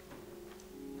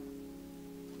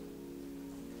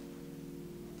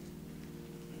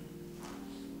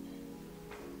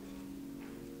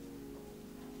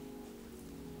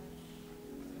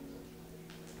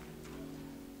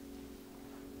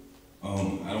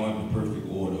 I don't have the perfect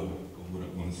order of what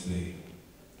I'm going to say,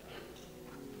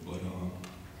 but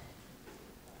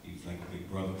he's like a big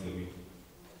brother to me.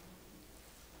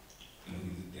 You know,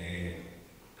 he's a dad,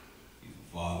 he's a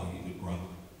father, he's a brother,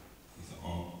 he's an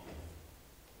uncle.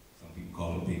 Some people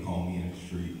call him a big homie in the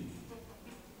street.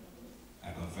 I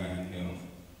can find him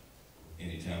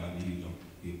anytime I need him.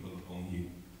 He'll pull up on you.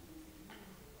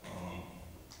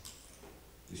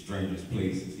 The strangest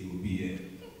places he would be at.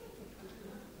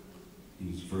 He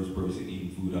was the first person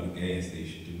eating food out of a gas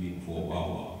station to me before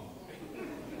Wawa.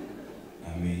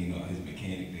 I mean, his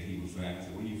mechanic that he would find, I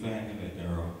said, where you find him at,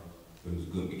 Darryl? But it was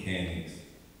good mechanics.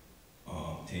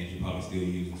 Tangi probably still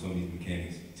using some of these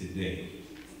mechanics today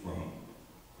from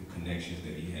the connections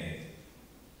that he had,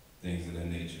 things of that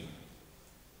nature.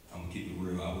 I'm gonna keep it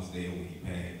real, I was there when he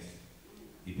passed.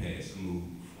 He passed smooth.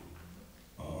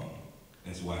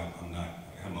 That's why I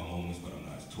have my moments, but I'm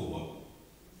not as tore up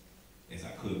as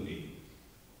I could be.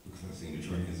 Because I seen the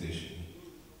transition.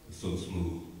 It's so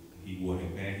smooth. He wore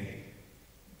that bag.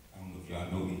 I don't know if y'all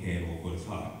know he had over his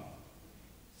heart.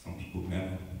 Some people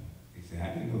never. They say,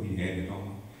 I didn't know he had it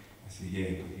on. I said, yeah,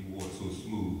 because he wore it so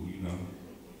smooth, you know.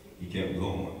 He kept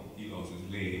going. He lost his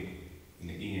leg in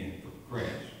the end for the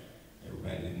crash.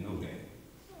 Everybody didn't know that.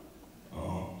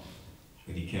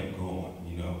 But he kept going,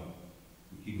 you know.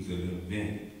 He was at an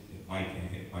event that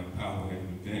Mike Powell had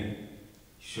an event.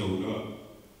 He showed up.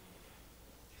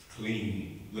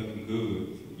 Clean, looking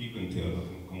good. You couldn't tell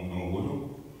nothing going on with him.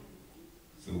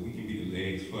 So we can be the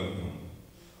legs for him.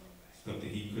 Stuff that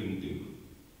he couldn't do.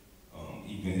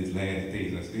 Even his last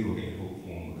days, I still had hope for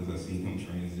him because I seen him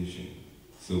transition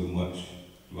so much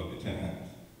throughout the times.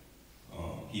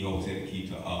 He always had a key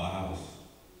to our house.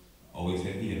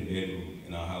 He had a bedroom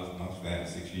in our house when I was 5,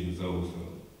 6 years old. So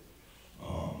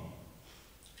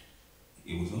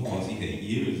it was almost, he had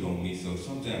years on me, so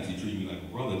sometimes he treated me like a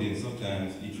brother, then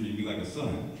sometimes he treated me like a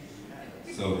son.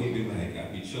 So he'd be like,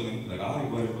 I'd be chilling, he'd be like, all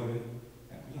right, buddy.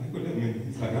 I'd be like, what that mean?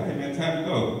 He's like, all right, man, time to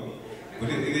go. But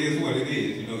it is what it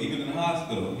is, you know, even in the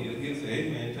hospital, he'll say, hey,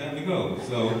 man, time to go.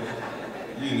 So,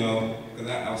 you know, because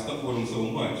I was stuck with him so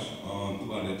much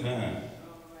throughout that time.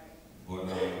 But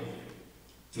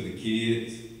To the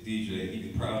kids, DJ,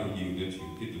 he's proud of you that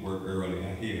you get to work early.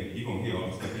 I hear he gonna hear all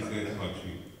the stuff he says about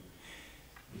you.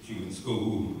 But you in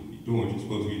school, you doing what you're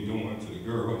supposed to be doing. To the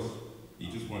girls, he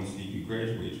just wants to see you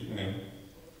graduate, you know.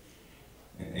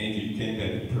 And Angel, you came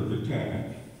back at the perfect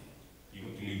time. You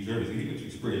went to New Jersey, he let you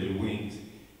spread your wings.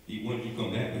 He wanted you to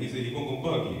come back, but he said he wasn't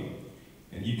gonna bug you.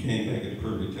 And you came back at the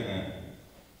perfect time.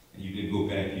 And you didn't go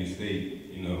back, you stayed,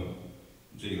 you know.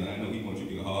 Jalen, I know he wants you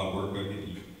to be a hard worker,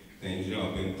 things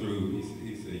y'all been through.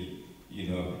 He said, you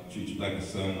know, treat you like a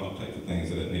son, all types of things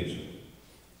of that nature.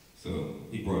 So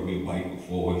he brought me a bike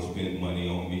before, he spent money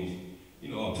on me, you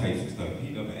know, all types of stuff. He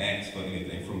never asked for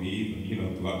anything from me even, you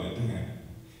know, throughout that time.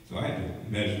 So I had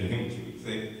to measure him to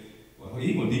say, well,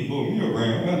 he gonna depot me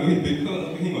around. I know he big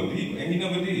cousin, he gonna depot, and he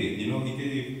never did. You know, he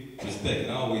gave respect,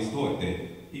 and I always thought that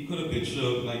he could have been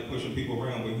shoved, like pushing people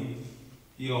around, but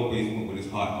he always went with his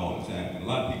heart all the time. And a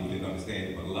lot of people didn't understand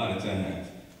it, but a lot of times,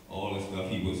 all the stuff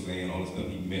he was saying, all the stuff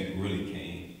he meant really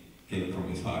came from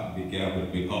his heart. Big guy with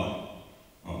a big heart.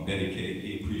 Dedicated,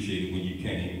 he appreciated when you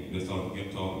came. That's all he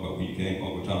kept talking about when you came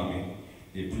over Tommy.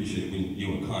 He appreciated when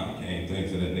you and Connie came,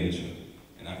 things of that nature.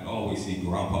 And I could always see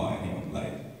Grandpa in him,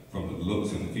 like from the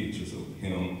looks and the features of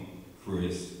him,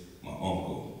 Chris, my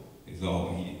uncle. He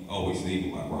always stayed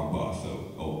with my grandpa,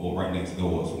 so or right next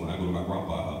door. So when I go to my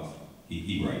grandpa's house,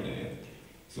 he right there.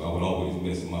 So I would always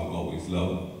miss him, I would always love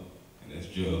him. And that's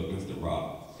Jug, that's the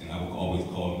Rock. And I would always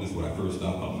call him, this is what I first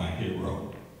thought about my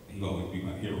hero. And he'd always be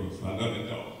my hero, so I love it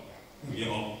though.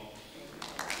 Y'all.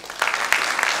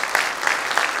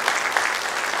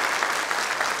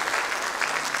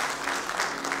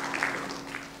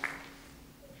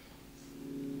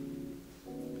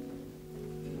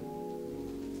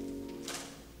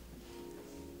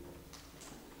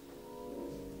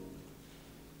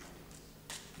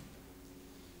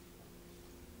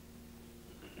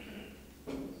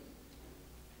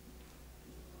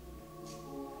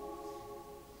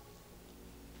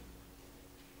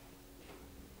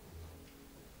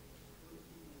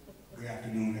 Good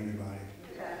afternoon, everybody.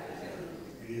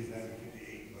 It is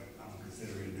 11:58, but I'm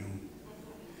considering noon.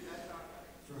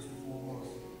 First and foremost,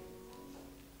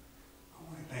 I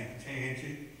want to thank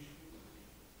Tangy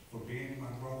for being in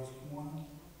my brother's corner,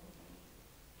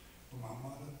 for my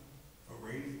mother, for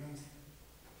raising us.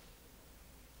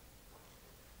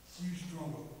 We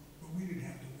struggled, but we didn't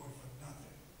have to work for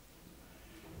nothing.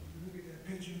 You look at that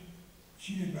picture,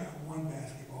 she didn't buy one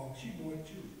basketball, she bought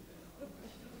two.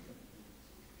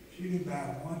 She didn't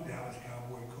buy one Dallas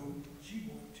Cowboy coat, she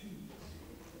bought two.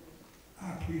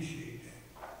 I appreciate that.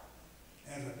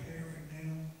 As a parent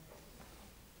now,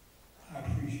 I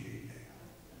appreciate that.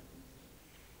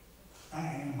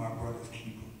 I am my brother's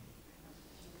keeper.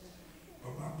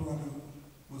 But my brother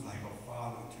was like a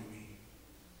father to me.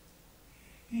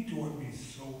 He taught me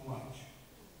so much.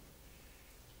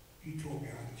 He taught me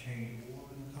how to change oil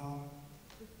in the car,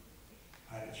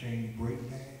 how to change brake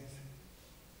pads,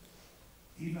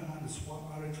 even how to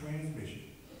swap out a transmission.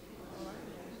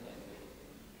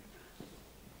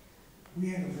 We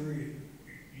had a very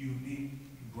unique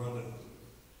brotherhood.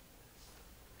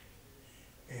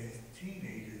 As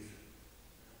teenagers,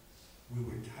 we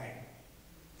were tight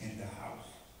in the house.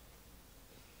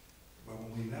 But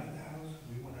when we left the house,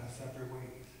 we went our separate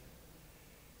ways.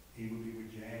 He would be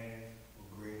with Jazz or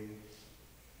Greg,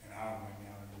 and I went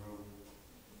down the road.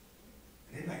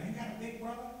 They're like, you got a big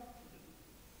brother?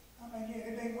 I'm like, yeah,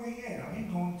 that ain't where he at.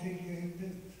 He's going to take care of his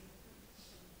business.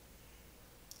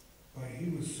 But he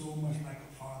was so much like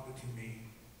a father to me.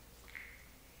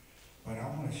 But I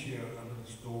want to share a little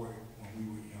story when we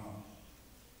were young.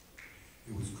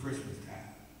 It was Christmas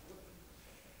time.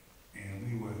 And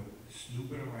we were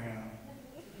snooping around,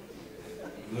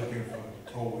 looking for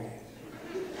toys.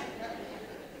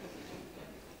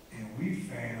 And we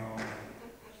found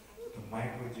the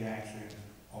Michael Jackson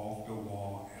Off the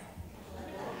Wall album.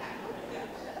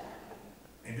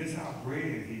 And this is how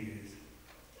brilliant he is.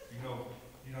 You know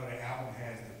the album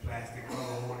has the plastic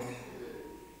cover on it.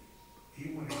 He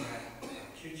went and got a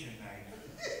kitchen knife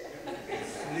and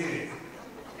slid it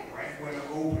right where the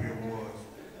opening was,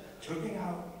 took it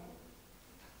out,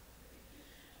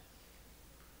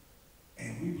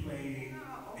 and we played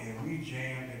and we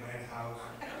jammed in that house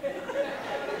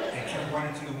and kept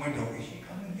running to the window. Is she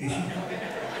coming? Is she coming?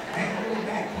 Man, put it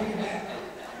back, put it back.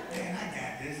 Man, I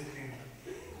got this. And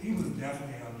he was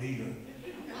definitely a leader.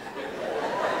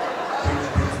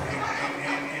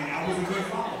 And I was a good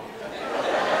father.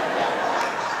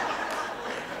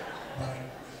 But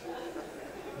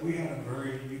we had a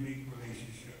very unique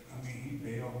relationship. I mean, he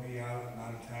bailed me out a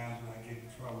lot of times when I get in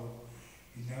trouble.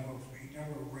 He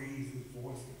never raised his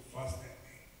voice and fussed at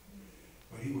me.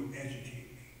 But he would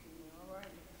educate me.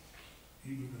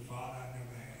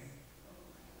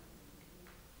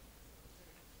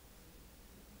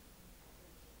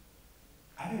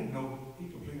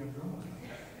 the drums like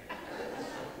that.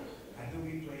 I knew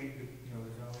he played the, the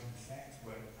drum and the sax,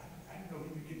 but I didn't know he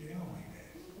could get down like that.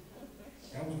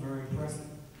 That was very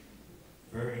impressive.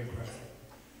 Very impressive.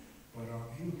 But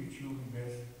he would be truly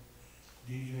missed.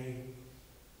 DJ,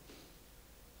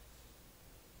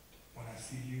 when I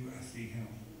see you, I see him.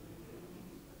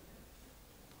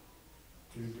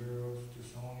 To the girls, to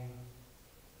Sonya,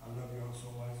 I love y'all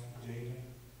so much. Jaden,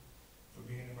 for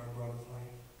being in my brother's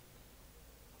life.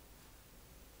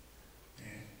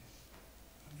 And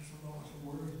I'm just a loss of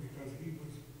words because he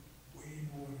was way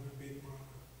more than a big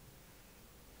brother.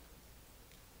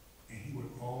 And he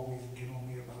would always get on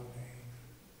me about things.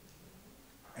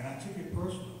 And I took it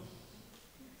personal.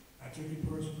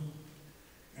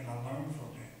 And I learned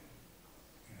from that.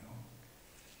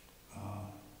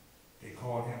 They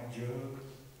called him Jug,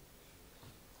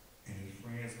 and his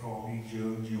friends called me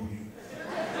Jug Jr.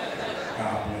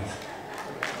 God bless.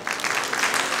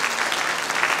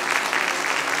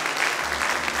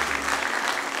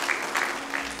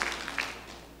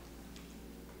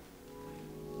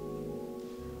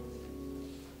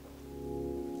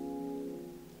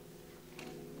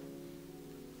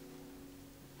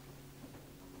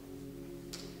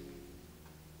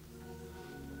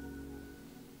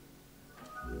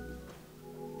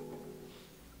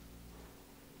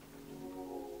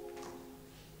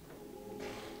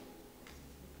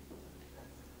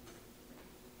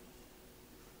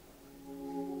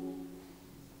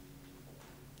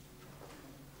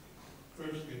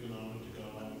 First, giving honor to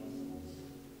God.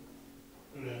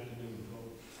 Good afternoon,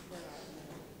 folks.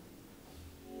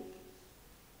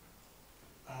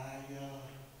 I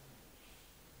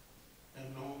have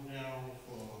known Darryl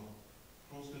for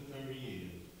close to 30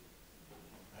 years.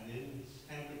 I didn't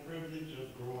have the privilege of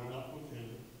growing up with him.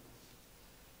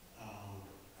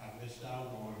 I missed out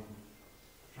on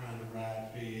trying to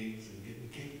ride pigs and getting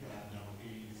kicked by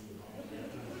donkeys and all that.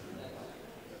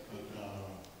 But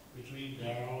between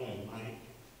Darryl and Mike,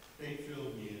 they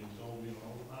filled me and told me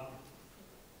all about it.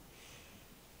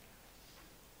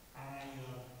 I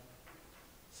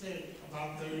said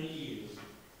about 30 years.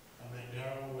 I met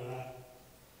Darryl when I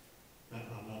met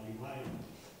my lovely wife.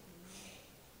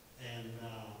 And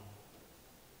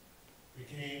we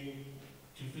came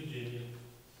to Virginia,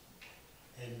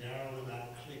 and Darryl and I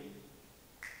clicked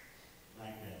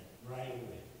like that, right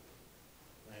away.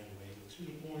 To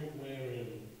the point where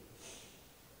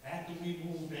after we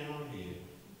moved down here,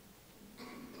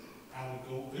 I would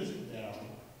go visit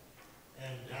Darryl,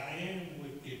 and Diane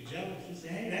would get jealous. She'd say,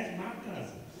 hey, that's my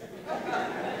cousin.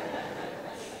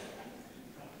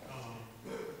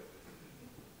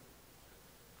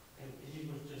 And he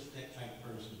was just that type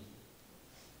of person.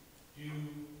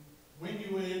 When you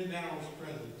were in Darryl's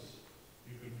presence,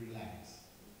 you could relax.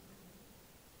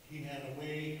 He had a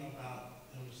way about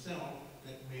himself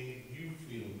that made you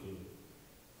feel good.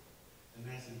 And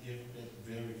that's a gift that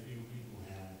very few people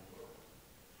have.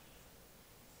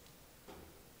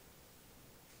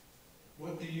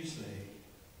 What do you say?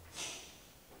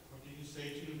 What do you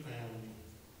say to the family?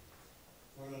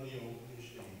 What are the old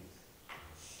cliches?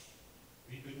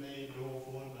 Weeping may endure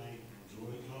for a night,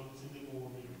 joy comes in the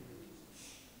morning.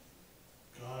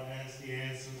 God has the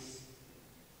answers.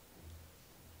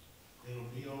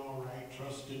 It'll be all right,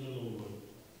 trust in the Lord.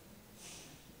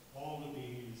 All of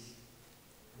these,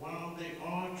 while they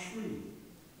are true,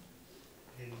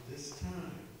 in this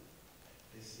time,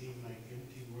 they seem like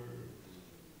empty words.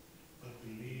 But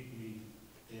believe me,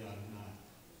 they are not.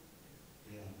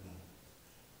 They are not.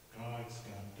 God's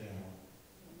got Darryl.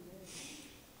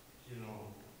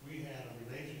 We had a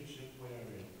relationship where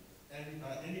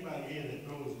anybody here that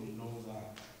knows me knows I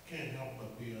can't help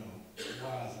but be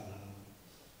wise enough.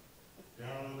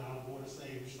 Darryl and I wore the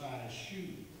same size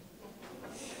shoe.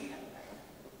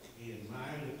 He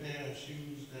admired the pair of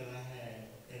shoes that I had,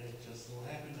 and it just so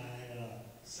happened I had a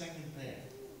second pair.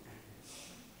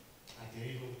 I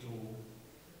gave them to him.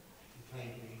 He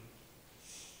thanked me.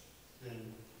 Then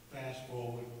fast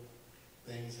forward,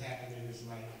 things happened in his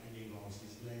life, and he lost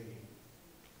his leg.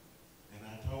 And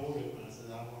I told him, I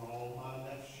said, I want all my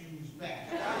left shoes back.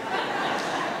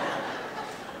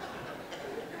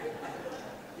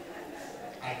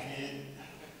 I can't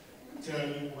tell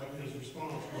you what his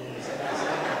response was.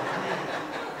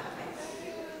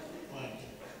 But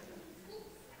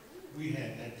we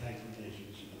had that type of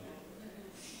relationship.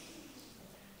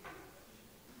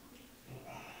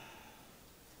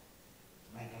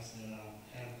 Like I said,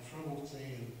 I have trouble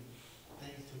saying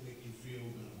things to make you feel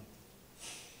better.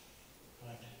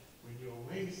 But when your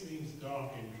way seems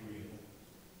dark and drear,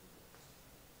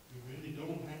 you really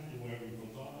don't have to worry, for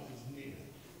God is near.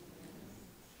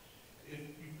 If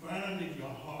you find in your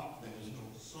heart there is no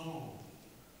song.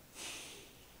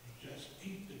 Just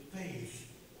keep the faith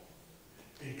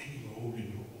and keep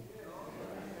holding on.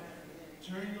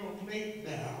 Turn your plate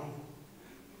down,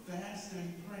 fast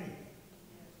and pray.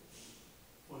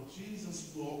 For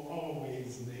Jesus will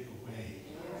always make a way.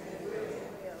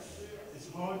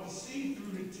 It's hard to see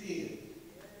through the tears,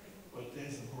 but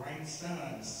there's a bright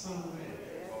side somewhere.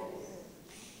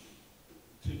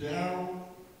 To Darryl,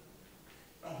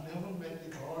 I've never met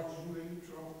the cause you in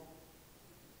trouble.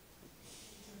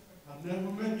 I've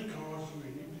never met the cause you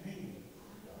in pain.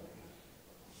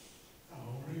 I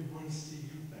only want to see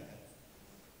you back.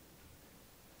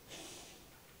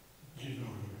 You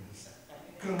know the rest.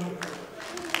 God.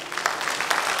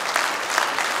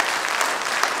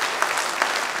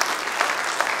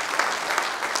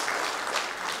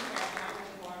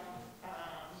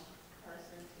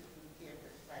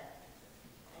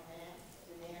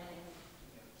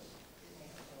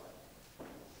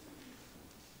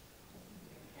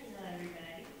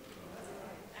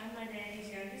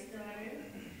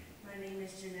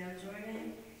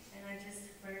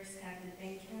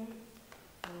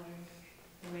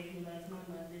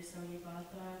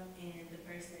 And the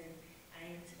person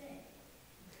I am today.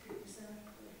 So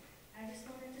I just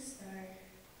wanted to start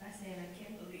by saying I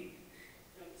can't believe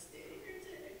I'm standing here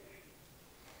today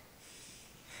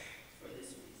for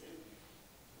this reason.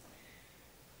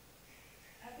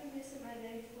 I've been missing my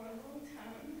daddy for a long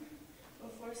time,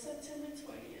 before September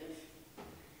 20th,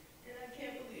 and I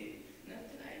can't believe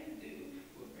nothing I can do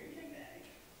will bring him back.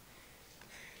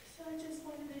 So I just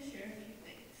wanted to share a few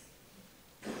things.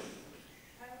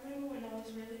 I remember when I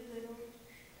was really little,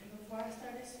 and before I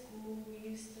started school, we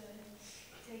used to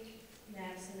take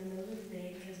naps in the middle of the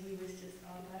day because we was just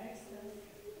all by ourselves.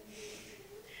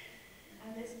 I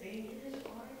miss being in his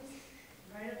arms,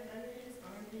 right up under his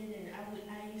armpit, and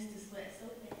I used to sweat so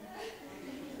bad,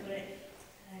 but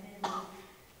I didn't know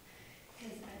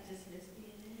because I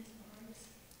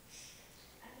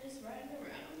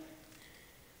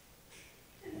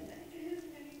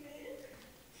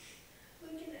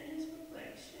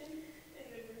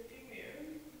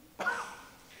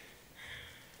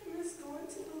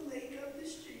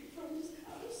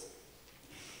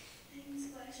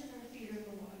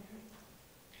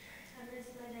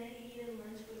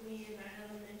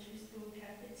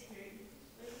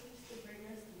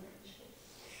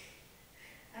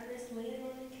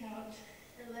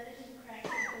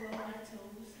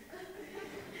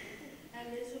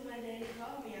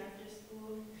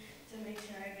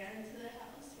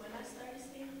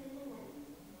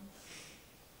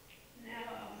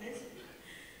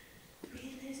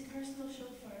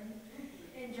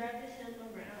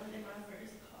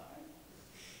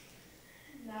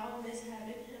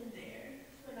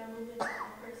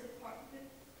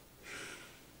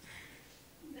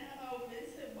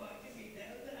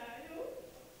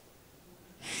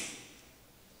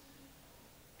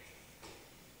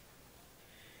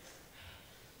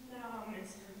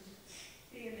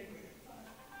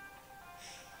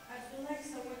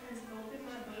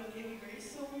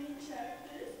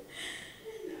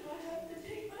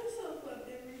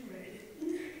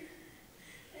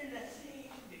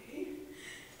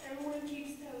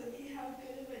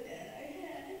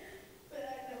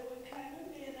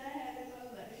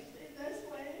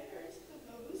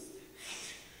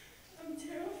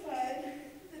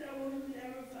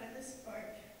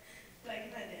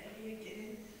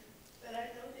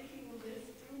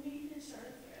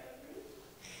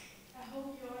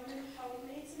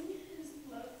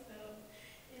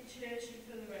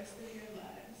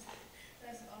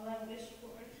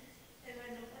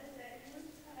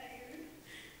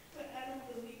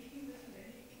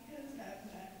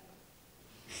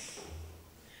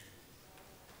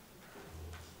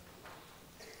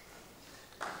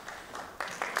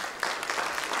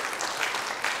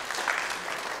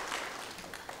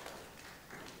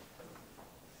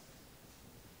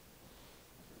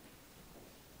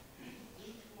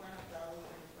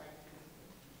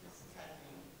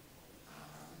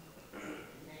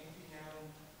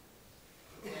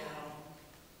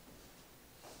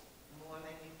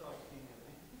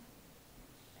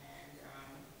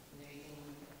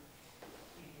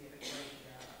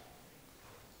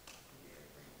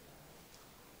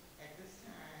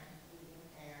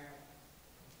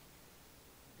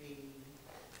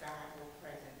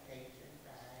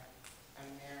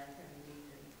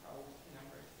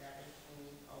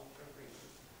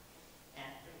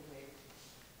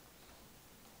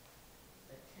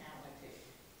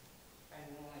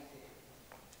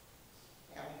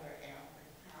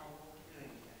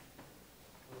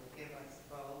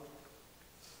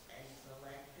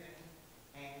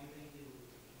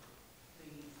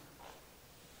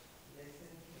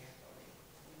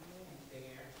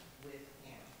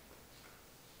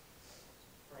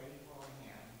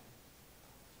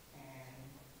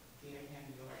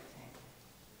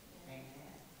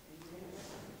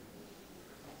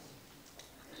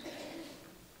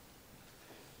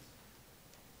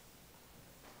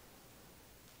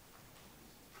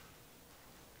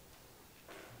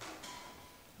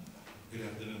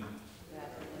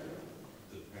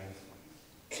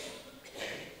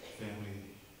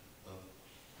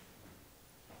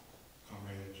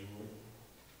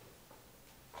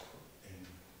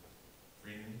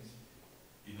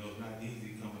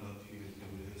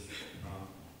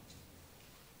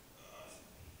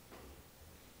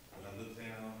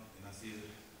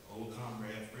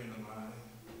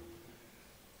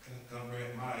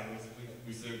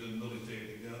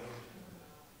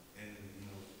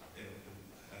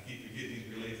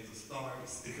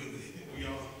Christ, because we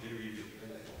all buried it.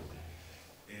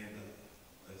 And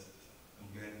I'm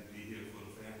glad to be here for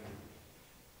the family.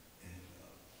 And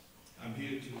I'm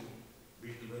here to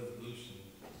read the resolution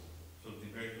from the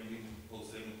American Legion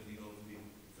Post 1703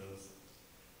 because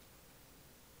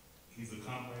he's a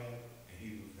comrade and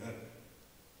he's a veteran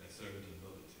that served in the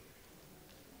military.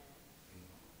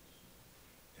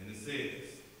 And it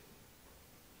says,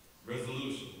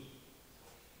 resolution,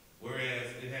 whereas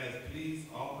it has pleased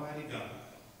Almighty God,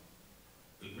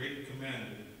 the great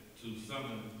commander, to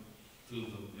summon to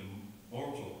the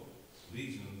immortal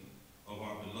legion of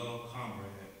our beloved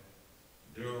comrade,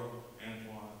 Darryl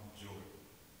Antwane Jordan.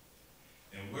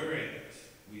 And whereas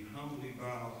we humbly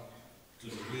bow to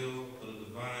the will of the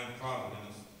divine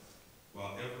providence,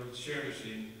 while ever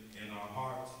cherishing in our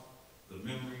hearts the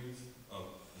memories of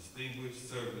distinguished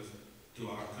service to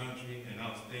our country and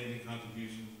outstanding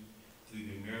contribution to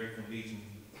the American Legion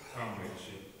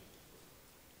comradeship.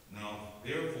 Now,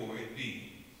 therefore it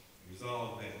be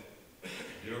resolved that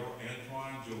Darryl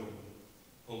Antwane Jordan,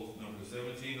 post number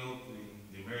 1703,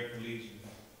 the American Legion,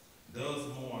 does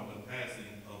mourn the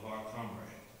passing of our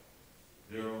comrade,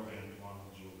 Darryl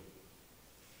Antwane Jordan.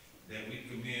 That we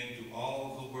commend to all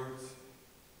the works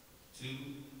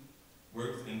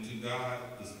and to God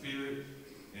the Spirit,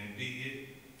 and be it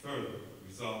further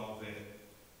resolved that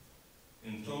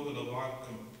in token of our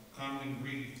common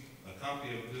grief, a copy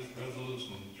of this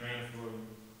resolution transfer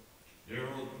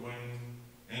Darryl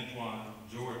Antwane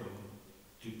Jordan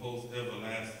to post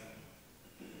everlasting.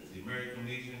 The American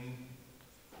Legion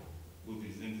will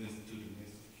be sentenced to the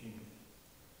Mrs. King.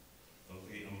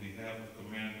 Okay, on behalf of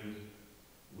Commander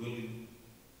Willie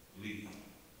Lee,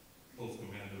 Post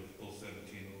Commander of Post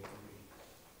 1703.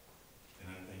 And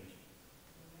I thank you.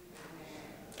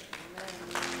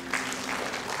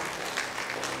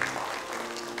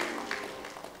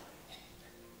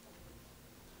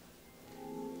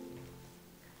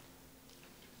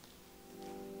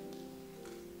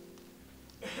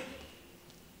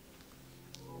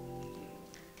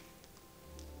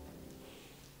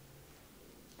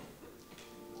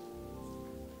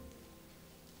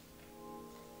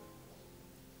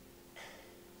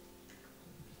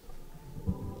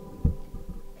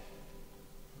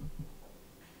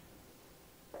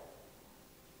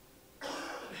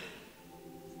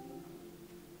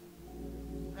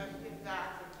 Let's give God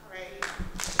some praise.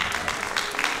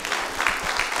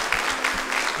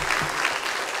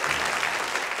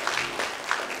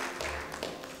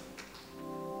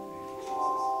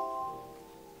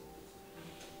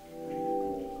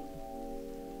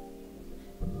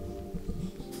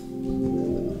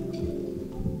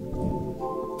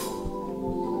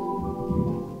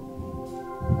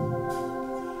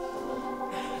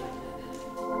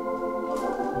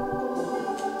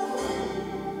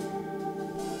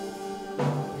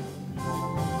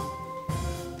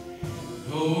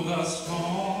 Though the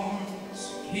storms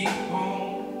keep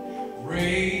on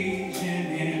raging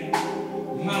in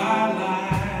my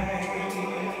life,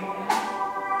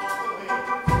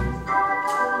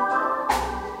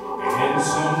 and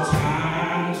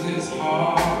sometimes it's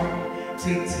hard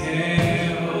to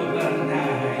tell the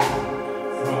night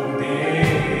from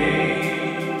day,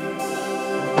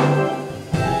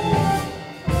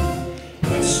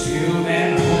 but still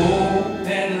that hope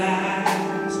that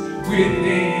lies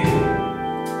within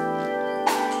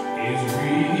is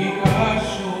reassured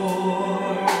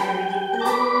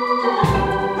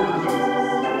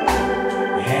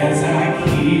as I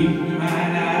keep my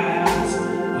eyes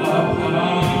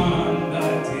upon the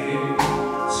distant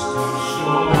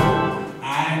shore. I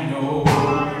know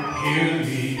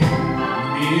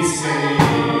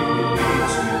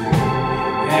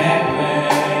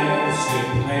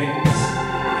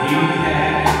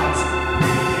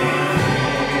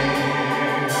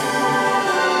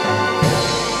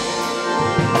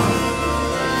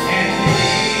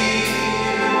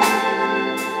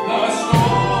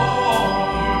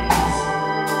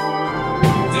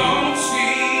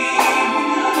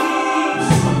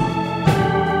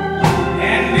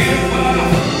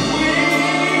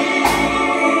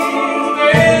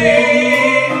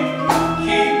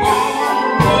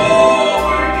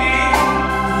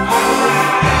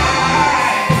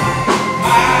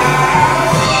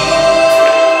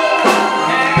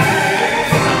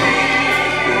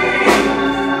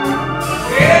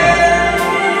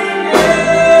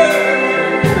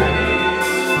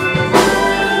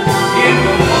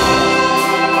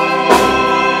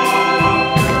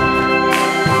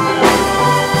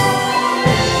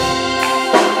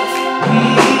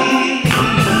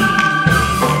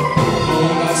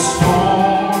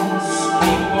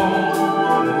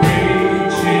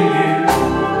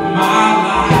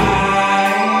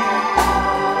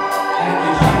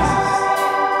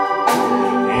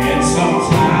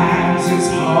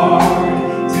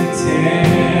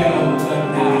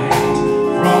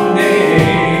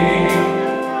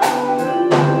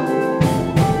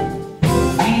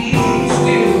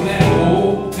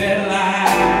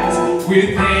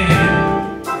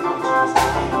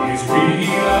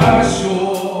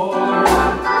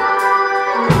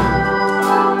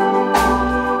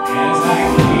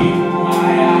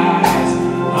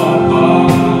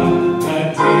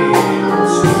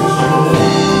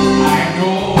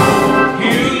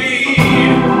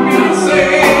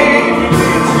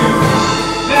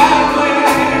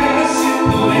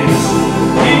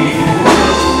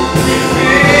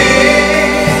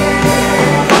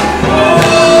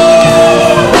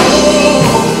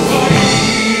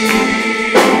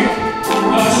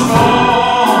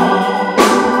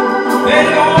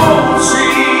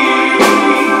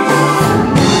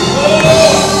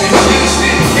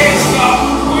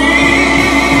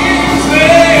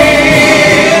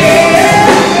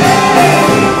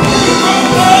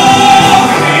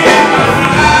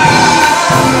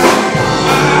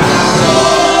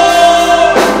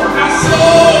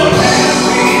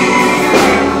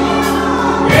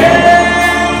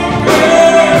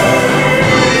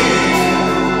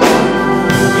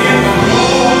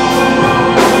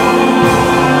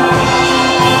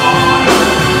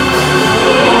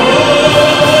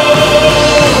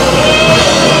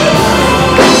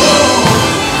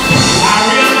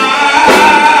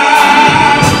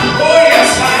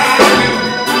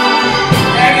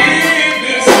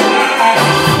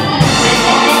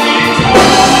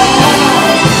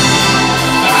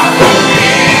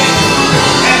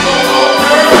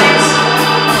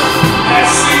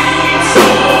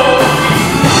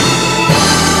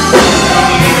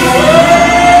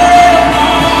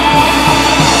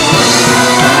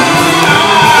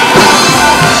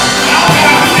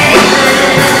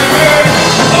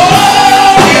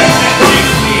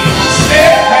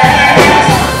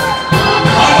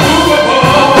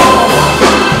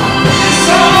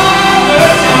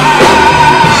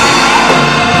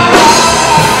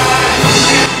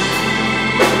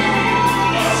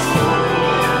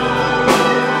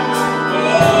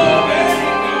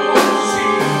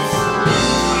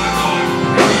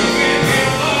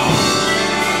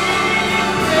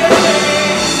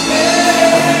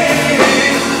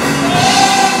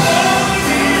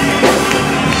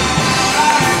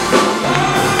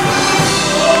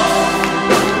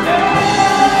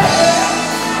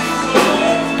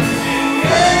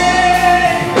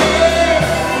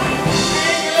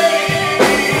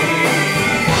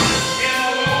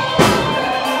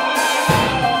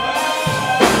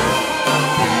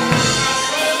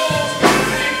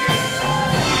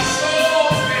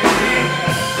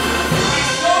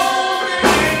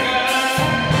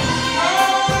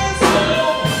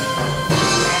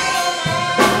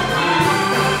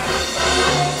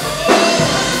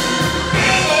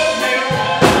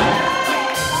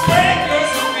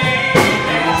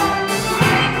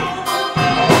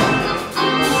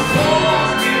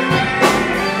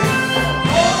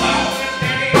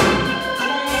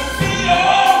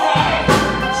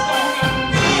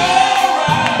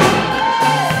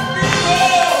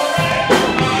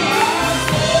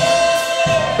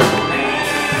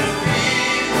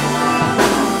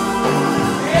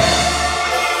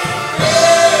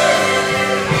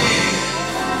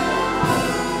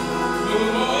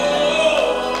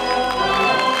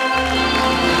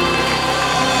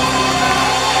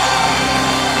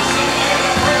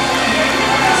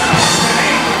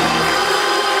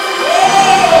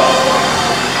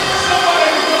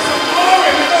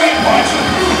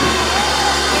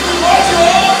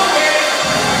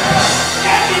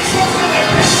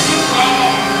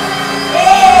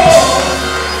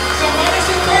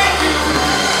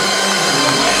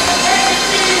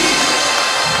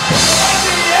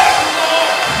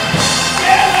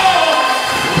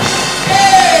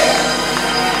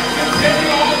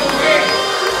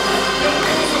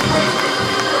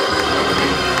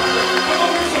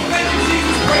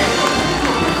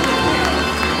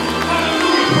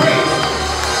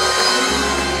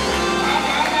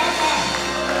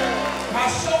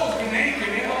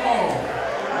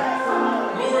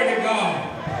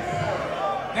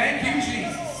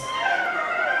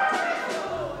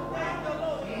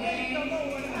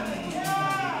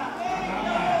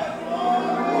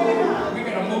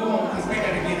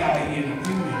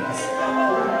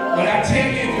I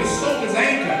tell you, if your soul is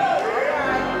anchored,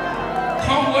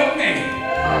 come what may,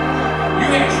 you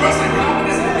have trust and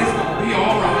confidence that it's going to be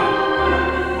all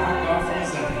right. My God, from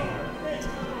Zion.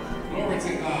 Glory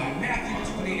to God. Matthew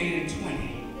 28 and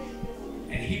 20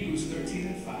 and Hebrews 13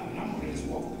 and 5. And I'm going to just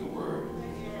walk through the word.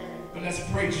 But let's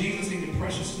pray. Jesus, in your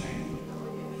precious name,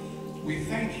 we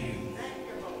thank you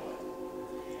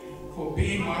for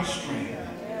being our strength.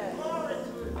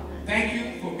 Thank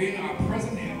you for being our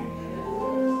present help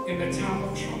in the time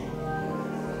of trouble.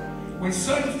 When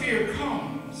sudden fear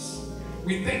comes,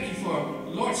 we thank you for,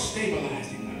 Lord,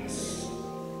 stabilizing us.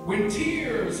 When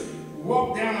tears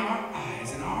walk down our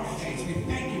eyes and our face, we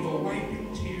thank you for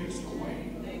wiping tears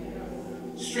away.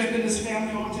 Strengthen this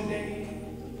family on today.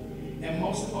 And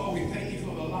most of all, we thank you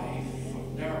for the life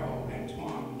of Darryl,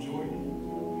 Antwane,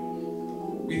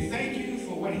 Jordan. We thank you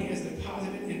for what he has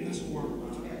deposited in this world.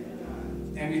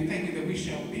 And we thank you that we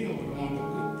shall build on the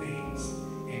good things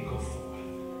and go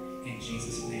forth. In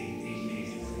Jesus' name, amen.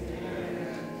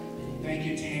 Thank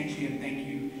you, Tangi, and thank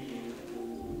you,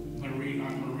 Aunt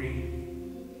Marie,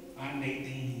 Aunt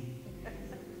Nadine,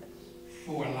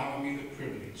 for allowing me the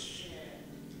privilege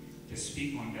to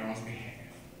speak on Darryl's behalf.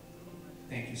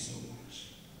 Thank you so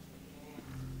much.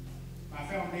 My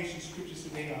foundation scriptures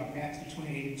today are Matthew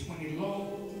 28 and 20.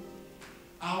 Lo,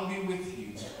 I'll be with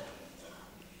you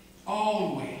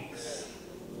always,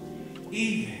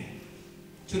 even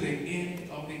to the end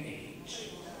of the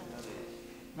age.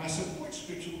 My support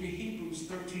scripture will be Hebrews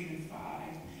 13 and 5.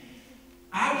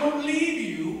 I won't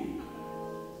leave you,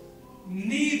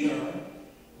 neither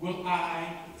will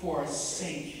I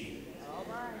forsake you.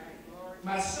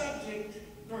 My subject,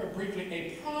 very briefly,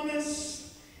 a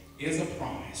promise is a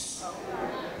promise.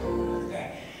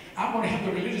 Okay. I want to help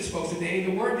the religious folks today.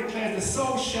 The word declares, the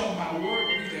so shall my word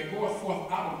be that goeth forth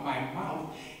out of my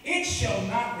mouth. It shall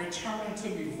not return unto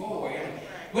me void,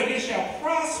 but it shall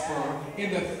prosper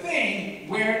in the thing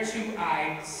whereto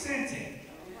I sent it.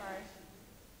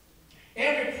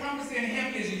 Every promise in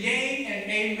him is yea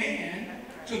and amen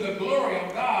to the glory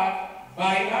of God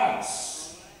by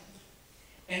us.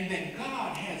 And that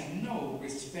God has no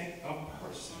respect of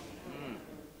person.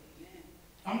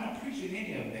 I'm not preaching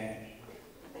any of that.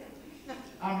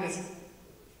 I'm just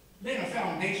laying a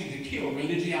foundation to kill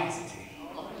religiosity.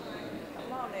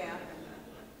 Come on now.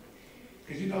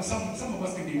 Because you know, some of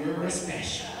us can be very, very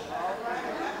special. All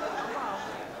right. Come on.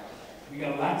 We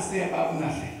got a lot to say about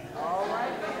nothing. All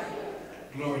right.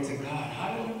 Glory to God.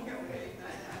 Hallelujah.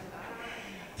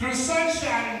 Through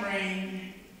sunshine and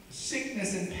rain,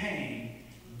 sickness and pain,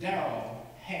 Darryl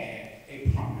had a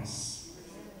promise.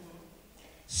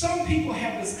 Some people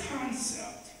have this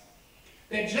concept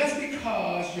that just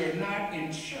because you're not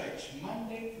in church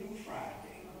Monday through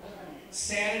Friday,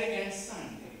 Saturday and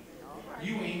Sunday,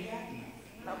 you ain't got nothing.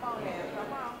 Come on now,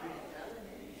 come on.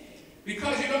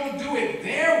 Because you don't do it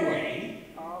their way,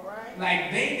 All right.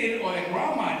 like they did it or their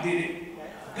grandma did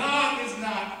it, God is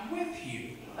not with you.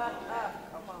 Come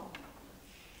on.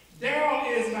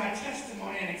 Darryl is my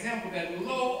testimony and example that,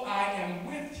 lo, I am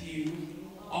with you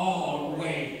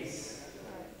always.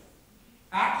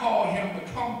 I call him the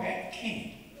comeback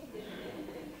king.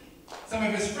 Some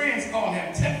of his friends call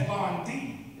him Teflon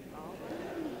D.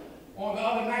 On the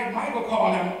other night, Michael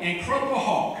called him Incredible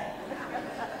Hulk.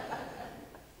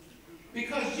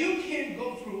 Because you can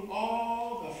go through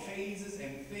all the phases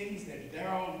and things that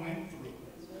Darryl went through.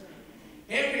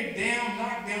 Every down,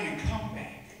 knock down, and come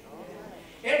back.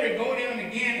 Every go down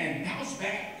again and bounce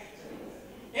back.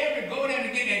 Every go down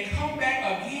again and come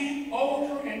back again,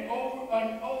 over and over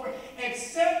and over,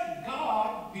 except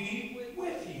God be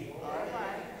with you.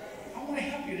 I want to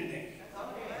help you today.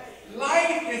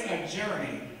 Life is a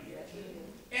journey,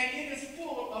 and it is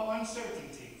full of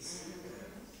uncertainties.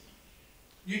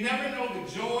 You never know the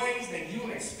joys that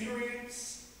you'll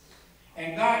experience,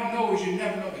 and God knows you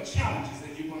never know the challenges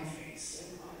that you're going to face.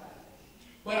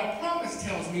 But a promise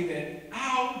tells me that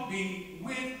I'll be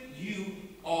with you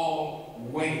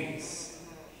always.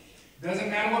 Doesn't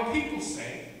matter what people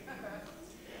say.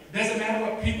 Doesn't matter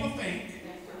what people think.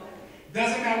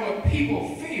 Doesn't matter what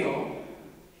people feel.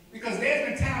 Because there's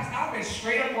been times I've been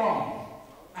straight up wrong.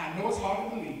 I know it's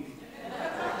hard to believe.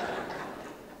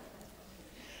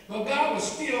 But God was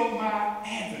still my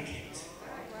advocate.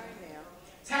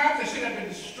 Times I should have been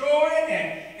destroyed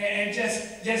and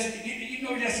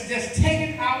just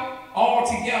taken out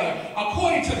altogether.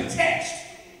 According to the text.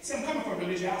 See, I'm coming for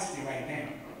religiosity right now.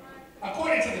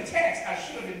 According to the text, I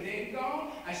should have been dead and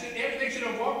gone. Everything should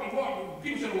have walked.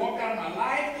 People should have walked out of my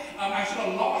life. I should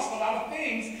have lost a lot of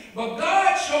things. But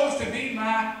God chose to be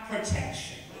my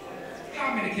protection.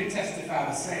 How many can testify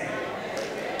the same?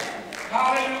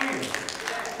 Hallelujah.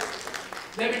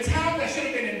 There have been times I should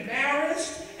have been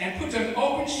embarrassed and put to an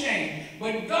open shame.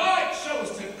 But God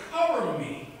chose to cover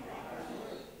me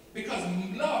because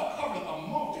love covers a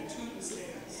multitude of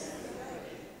sins.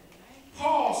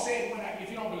 Paul said, if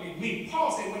you don't believe me,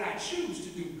 Paul said, when I choose to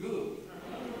do good,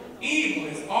 evil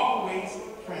is always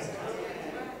present.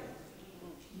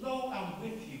 Lo, I'm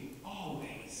with you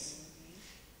always.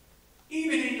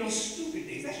 Even in your stupid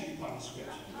days. That should be part of the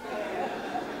scripture.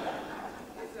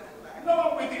 Lo,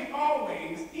 I'm with you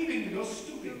always, even in your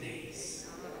stupid days.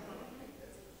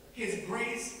 His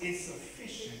grace is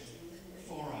sufficient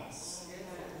for us.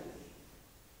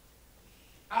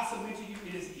 I submit to you,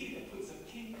 it is he that puts up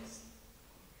kings.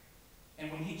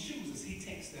 And when he chooses, he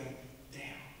takes them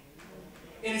down.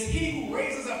 It is he who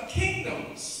raises up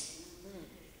kingdoms.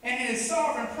 And in his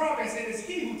sovereign providence, it is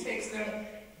he who takes them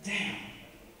down.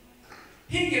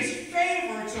 He gives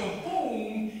favor to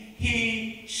whom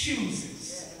he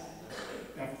chooses.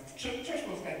 Now, church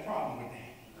folks got a problem with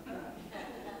that.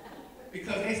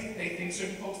 Because they think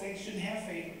certain folks, they shouldn't have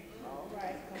favor.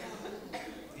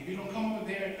 If you don't come up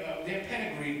with their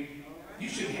pedigree, you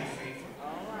shouldn't have favor.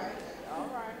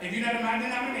 If you're not in my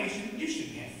denomination, you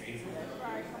shouldn't have favor.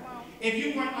 If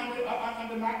you weren't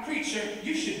under my preacher,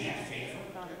 you shouldn't have favor.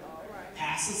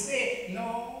 Pastor said,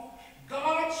 no,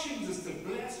 God chooses to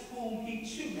bless whom he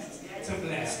chooses to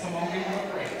bless. Come on, give him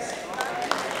a praise.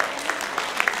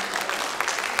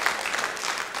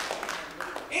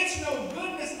 It's no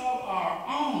goodness of our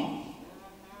own,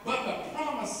 but the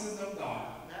promises of God.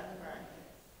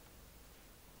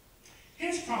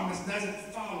 His promise doesn't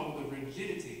follow the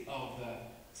rigidity of the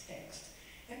text.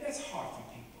 And that's hard for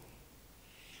people.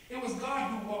 It was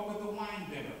God who walked with the wine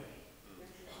bibber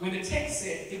when the text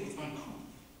said it was uncouth.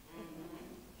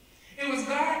 It was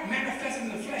God manifested in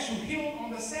the flesh who healed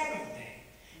on the Sabbath day.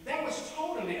 That was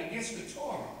totally against the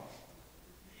Torah.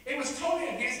 It was totally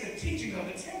against the teaching of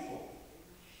the temple.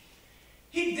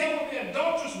 He dealt with the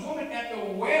adulterous woman at the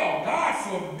well. God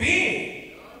forbid.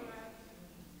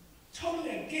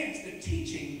 Totally against the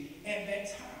teaching at that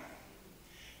time.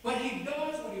 But he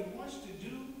does what he wants to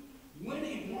do, when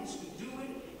he wants to do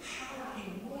it, how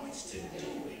he wants to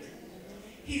do it.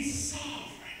 He's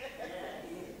sovereign.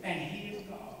 And he is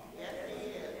God.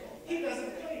 He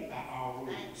doesn't play by our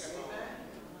rules.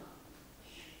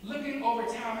 Looking over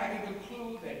time, I can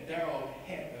conclude that Darryl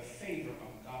had the favor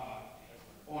of God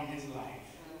on his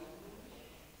life.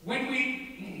 When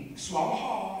we swallow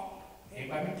hard,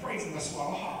 everybody been praising us,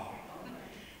 swallow hard.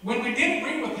 When we didn't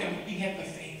agree with him, he had the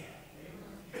favor.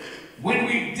 When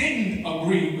we didn't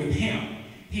agree with him,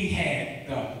 he had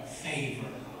the favor.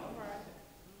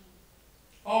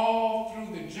 All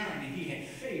through the journey, he had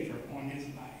favor on his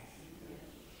life.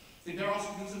 Did Darryl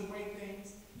do some great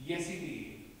things? Yes, he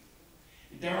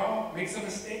did. Did Darryl make some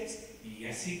mistakes?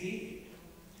 Yes, he did.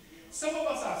 Some of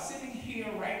us are sitting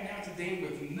here right now today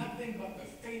with nothing but the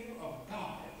favor of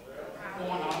God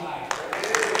on our lives.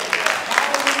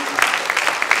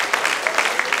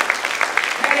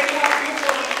 Had it not been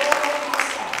for the Lord on our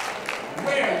side,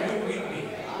 where would we be?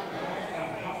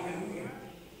 Hallelujah.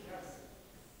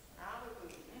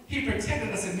 He protected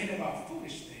us in many of our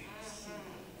foolish things.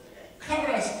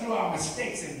 Covered us through our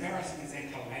mistakes, embarrassments,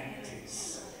 and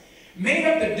calamities. Made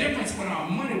up the difference when our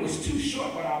money was too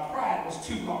short, but our pride was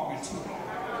too long and too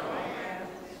high.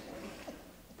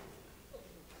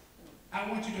 I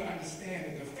want you to understand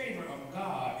that the favor of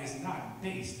God is not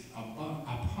based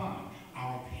upon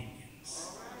our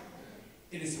opinions.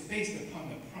 It is based upon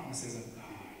the promises of God.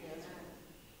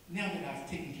 Now that I've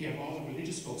taken care of all the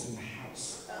religious folks in the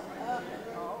house,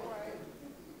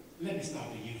 let me start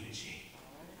the eulogy.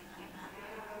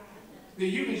 The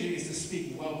eulogy is to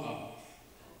speak well of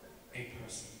a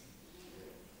person.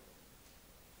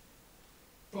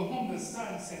 For whom the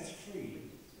Son sets free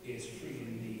is free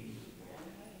indeed.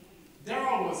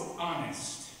 Darryl was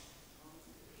honest.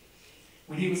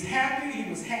 When he was happy, he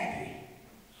was happy.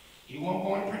 He wasn't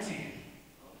going to pretend.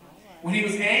 When he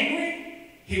was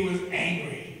angry, he was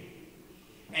angry.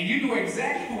 And you knew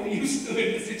exactly where you stood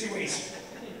in the situation.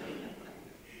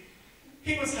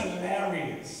 He was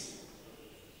hilarious.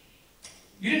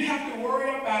 You didn't have to worry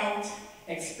about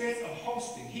expense of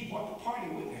hosting. He brought the party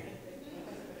with him.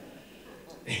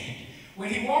 When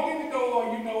he walked in the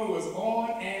door, you know it was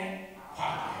on and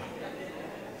popping.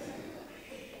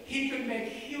 He could make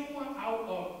humor out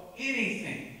of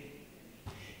anything.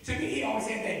 To me, he always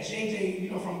had that JJ,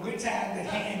 from Good Times, that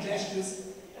hand gestures,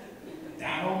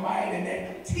 dynamite, and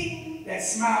that ting, that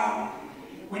smile.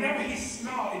 Whenever he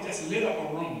smiled, it just lit up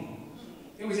a room.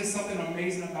 It was just something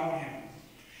amazing about him.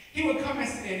 He would come and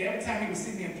every time he would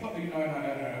see me in public, in a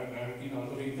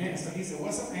little event and stuff, he said,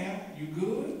 "What's up, man? You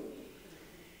good?"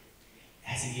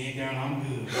 said, yeah, Darryl, I'm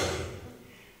good.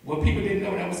 What people didn't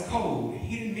know, that was cold.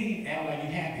 He didn't mean, Al, are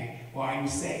you happy or are you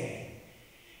sad?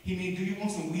 He mean, do you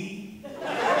want some weed?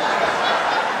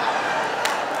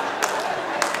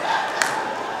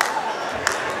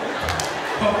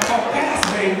 Pass,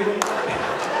 baby.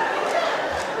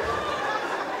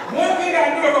 One thing I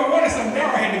knew, if I wanted some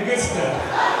Darryl, had the good stuff.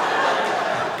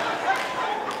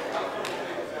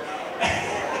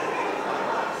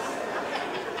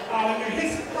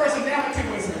 His personality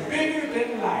was bigger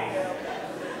than life.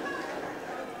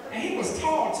 And he was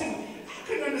tall too. I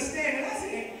couldn't understand it. I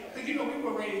said, because you know, we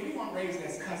weren't raised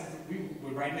as cousins. We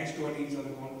were right next door to each other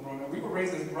growing up. We were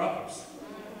raised as brothers.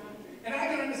 And I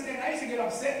couldn't understand. I used to get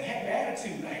upset and have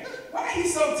attitude. Like, why is he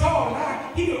so tall?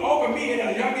 And he was over me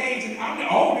at a young age, and I'm the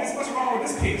oldest. What's wrong with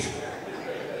this picture?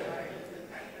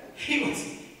 He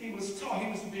was tall.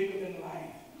 He was bigger than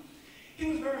life. He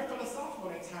was very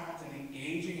philosophical at times and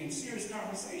engaging in serious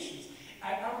conversations.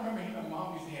 I remember him and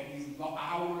Mom used to have these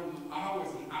hours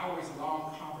and hours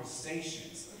long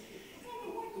conversations. I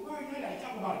don't know what the word you got to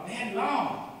talk about it that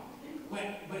long.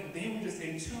 But they were just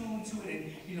in tune to it,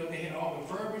 and you know, they had all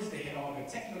the verbiage, they had all the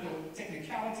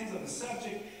technicalities of the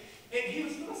subject. And he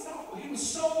was philosophical. He was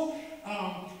so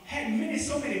had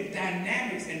so many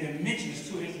dynamics and dimensions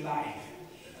to his life.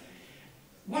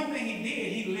 One thing he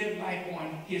did, he lived life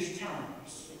on his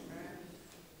terms.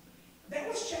 That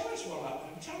was challenging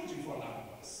for a lot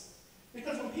of us.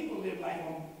 Because when people live life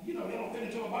on, you know, they don't fit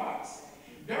into a box.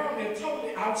 Darryl lived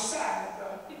totally outside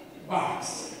the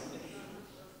box.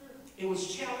 It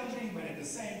was challenging, but at the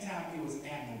same time, it was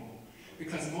admirable.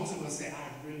 Because most of us said,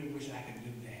 I really wish I could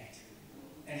do that.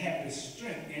 And have the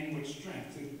strength, inward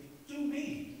strength, to do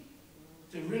me.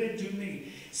 To really do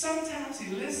me. Sometimes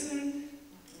he listened.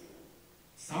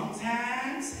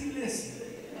 Sometimes he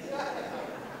listened.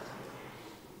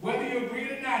 Whether you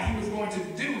agreed or not, he was going to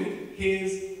do it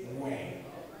his way.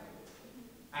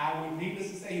 I would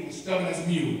needless to say, he was stubborn as a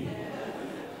mule.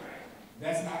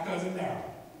 That's my cousin Darryl.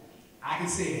 I can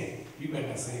say that. You better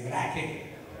not say it, but I can.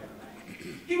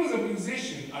 He was a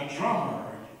musician, a drummer,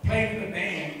 played in the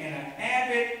band, and an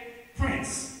avid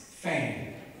Prince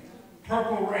fan.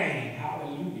 Purple Rain,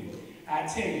 hallelujah. I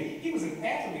tell you, he was an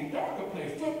athlete. Darryl could play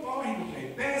football, he could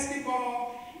play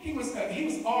basketball. He was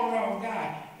all-around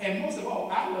guy. And most of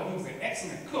all, I love he was an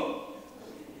excellent cook.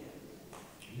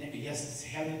 Yes,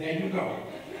 hell, there you go.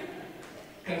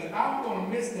 Because I'm going to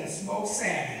miss that smoked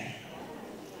salmon.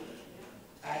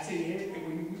 I tell you, when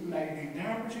we were like,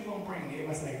 Darryl, what you going to bring?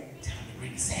 Everybody's like, tell me to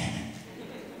bring the salmon.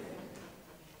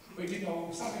 But you know,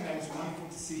 something that was wonderful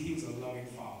to see, he was a loving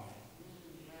father.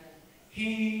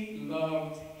 He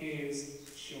loved his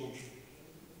children.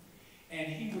 And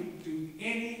he would do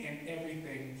any and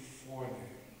everything for them.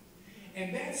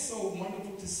 And that's so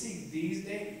wonderful to see these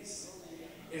days.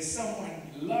 Is someone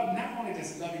not only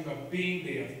just loving, but being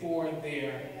there for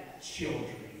their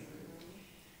children.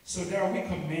 So Darryl, we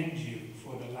commend you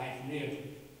for the life lived,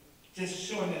 just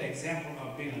showing that example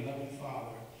of being a loving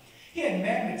father. He had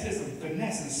magnetism,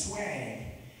 finesse, and swag.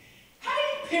 How do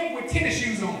you pimp with tennis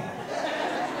shoes on?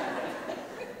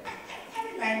 I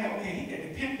mean, like, okay, he got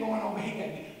the pimp going on, but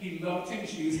he loved tennis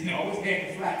shoes and always had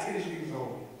the flat tennis shoes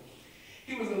on.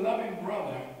 He was a loving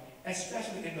brother,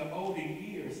 especially in the older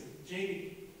years.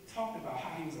 J.D. talked about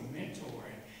how he was a mentor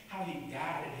and how he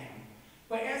guided him.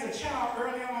 But as a child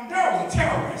early on, Darryl was a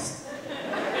terrorist.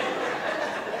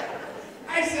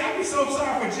 I said, I'd be so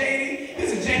sorry for J.D. He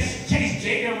used to just chase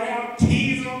J.D. around,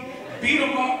 tease him, beat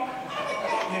him up.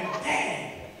 And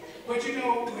dang. But you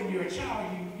know, when you're a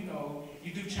child,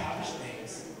 you do childish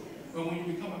things. But when you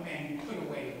become a man, you put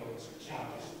away those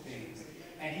childish things.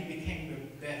 And he became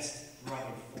the best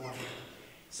brother for him.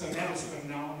 So that was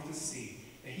phenomenal to see.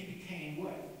 That he became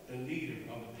what? The leader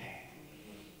of the pack.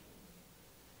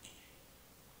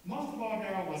 Most of all,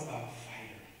 Darryl was a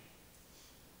fighter.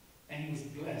 And he was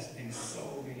blessed in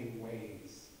so many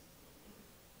ways.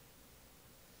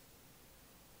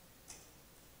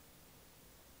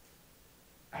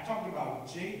 I talked about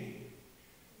J.D.,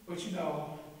 but you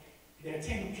know, there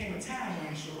came a time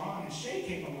when Sharon and Shay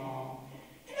came along,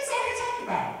 and that's all they talked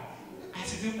about. I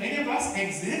said, do any of us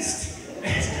exist?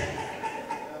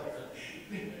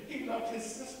 He loved his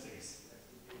sisters,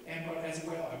 and brothers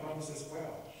as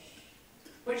well.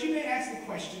 But you may ask the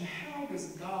question, how does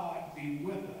God be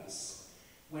with us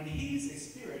when he's a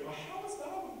spirit? Or how is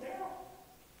God with Darryl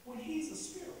when he's a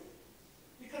spirit?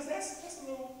 Because that's a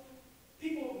little,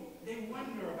 people, they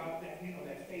wonder about that,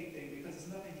 that faith thing, because it's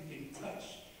nothing you can touch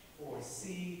or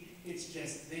see. It's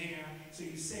just there. So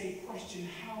you say, question,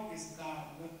 how is God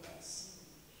with us?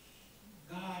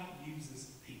 God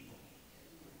uses people.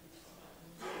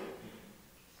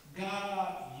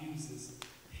 God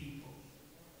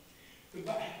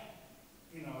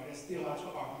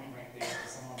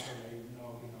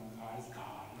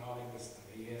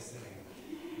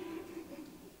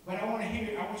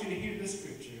want you to hear this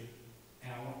scripture,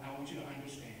 and I want you to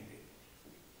understand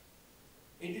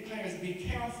it. It declares, be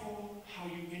careful how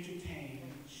you entertain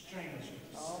strangers.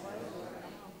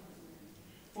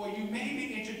 For you may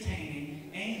be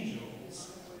entertaining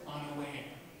angels unaware.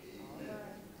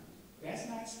 That's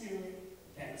not spirit,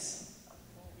 that's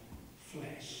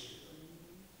flesh.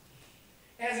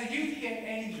 As a youth, he had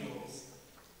angels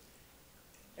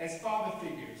as father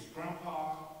figures.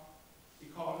 Grandpa, we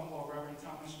called him more Reverend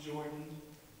Thomas Jordan,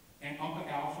 and Uncle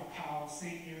Alfred Powell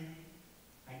Sr.,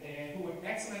 my dad, who were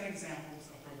excellent examples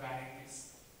of providing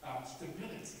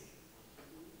stability.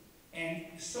 And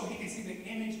so he can see the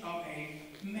image of a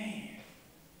man.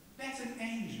 That's an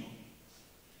angel.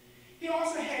 He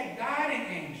also had guiding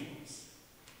angels.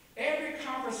 Every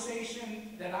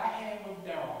conversation that I had with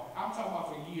Darryl, I'm talking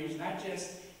about for years, not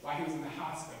just while he was in the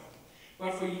hospital,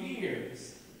 but for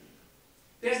years,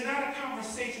 there's not a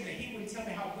conversation that he wouldn't tell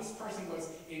me how this person was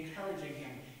encouraging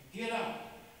him. Get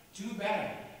up, do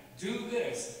better, do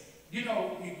this.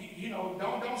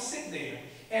 Don't sit there.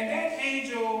 And that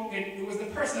angel, it was the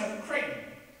person of Creighton.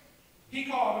 He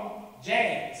called him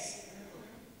Jazz.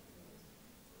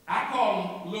 I call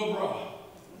him Lil Bruh.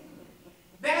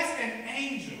 That's an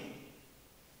angel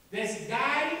that's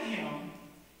guiding him,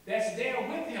 that's there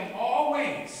with him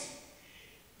always.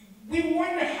 We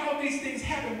wonder how these things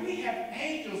happen. We have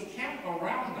angels camped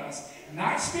around us,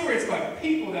 not spirits, but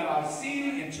people that are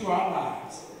seeding into our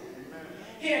lives.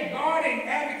 He had guarding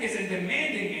advocates and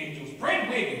demanding angels. Brent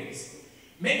Wiggins,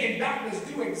 making doctors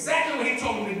do exactly what he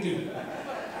told them to do.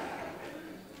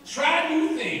 Try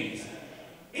new things.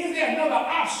 Is there another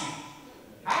option?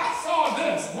 I saw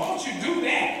this. Won't you do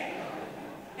that?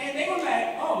 And they were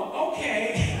like, oh,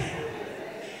 okay.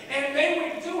 And they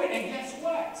would do it, and guess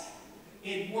what?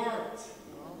 It worked.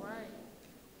 All right.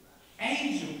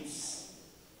 Angels.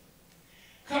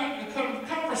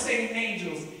 Conversating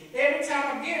angels. Every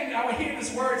time again, I would hear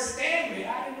this word Stanley.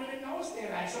 I didn't really know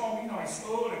Stanley. I saw him, in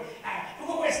school.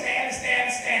 Who is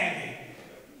Stanley?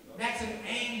 That's an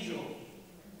angel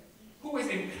who is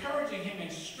encouraging him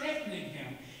and strengthening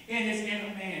him in his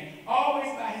inner man,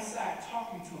 always by his side,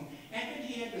 talking to him. And then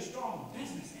he had the strong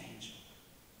business angel.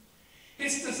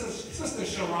 His sister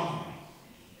Sharon,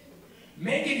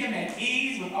 making him at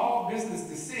ease with all business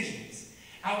decisions.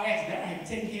 I would ask, Darryl, have you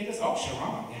taken care of this? Oh,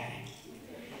 Sharon got it.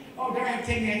 Oh, Darryl, have you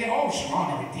taken care of that? Oh,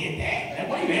 Sharon already did that.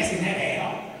 Why are you asking that,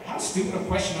 Al? How stupid a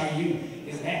question are you,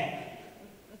 is that?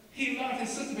 He loved his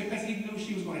sister because he knew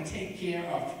she was going to take care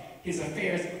of his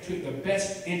affairs to the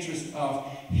best interest of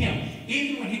him.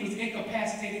 Even when he was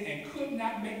incapacitated and could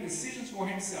not make decisions for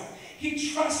himself,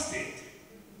 he trusted.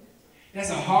 That's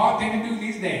a hard thing to do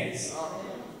these days.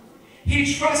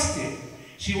 He trusted.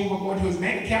 She will go into his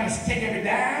bank account and take every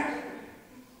dime.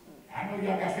 I know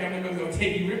y'all got family members that will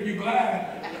take you, rip you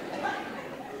blind.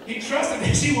 He trusted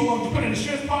that she will put an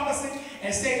insurance policy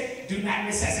and say, do not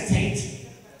resuscitate.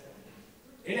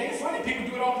 It ain't funny, people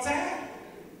do it all the time.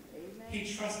 He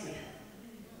trusted her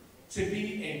to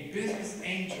be a business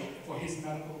angel for his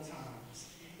medical times.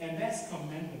 And that's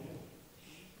commendable.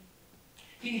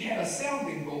 He had a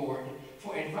sounding board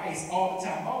for advice all the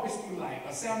time, always through life,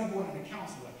 a sounding board and a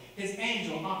counselor. His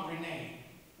angel, Aunt Renee.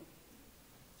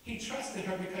 He trusted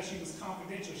her because she was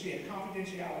confidential. She had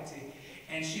confidentiality,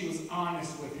 and she was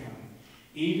honest with him.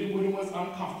 Even when it was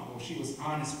uncomfortable, she was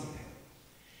honest with him.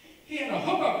 He had a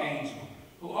hookup angel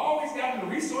who always got him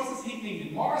the resources he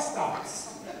needed. Mars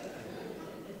stocks.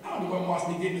 I don't know where Mars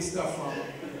be getting this stuff from.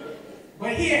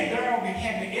 But he had Darryl and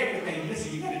had me everything.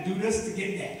 Listen, you got to do this to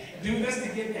get that. Do this to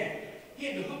get that. He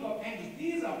had the hookup angels.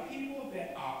 These are people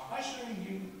that are ushering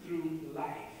you through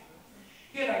life.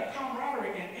 He had a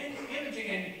camaraderie and energy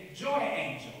and joy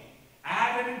angel.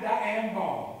 Ivan and Diane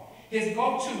Ball. His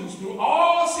go-tos through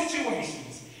all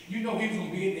situations. You know he was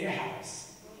going to be at their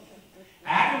house.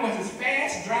 Ivan was his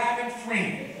fast-driving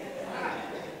friend.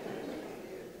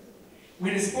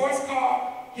 With his sports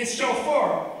car, his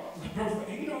chauffeur,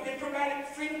 it provided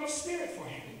freedom of spirit for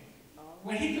him.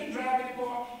 When he couldn't drive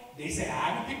anymore, they said,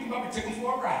 Ivan picked him up and took him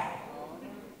for a ride.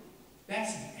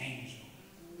 That's an angel.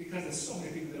 Because there's so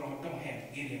many people that don't have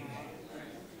any of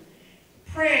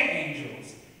that. Praying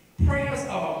angels. Prayers of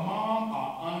a mom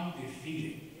are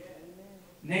undefeated.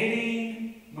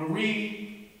 Nadine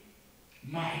Marie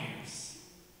Myers.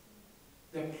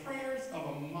 The prayers of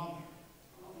a mother.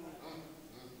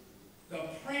 The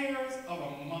prayers of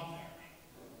a mother.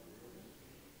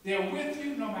 They're with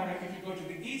you no matter if you go to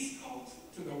the East Coast,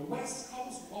 to the West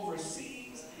Coast,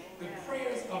 overseas. The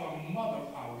prayers of a mother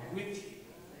are with you.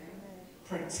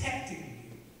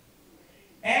 Protecting you.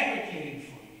 Advocating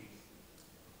for you.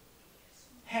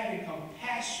 Having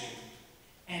compassion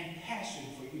and passion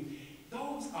for you.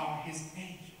 Those his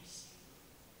angels.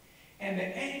 And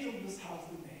the angel of this house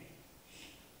today,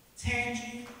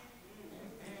 Tangy,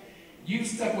 you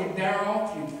stuck with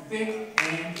Darryl through thick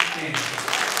and thin.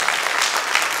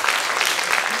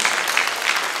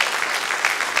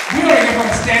 We ought to give her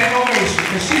a standing ovation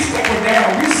because she stuck with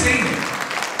Darryl. We've seen it.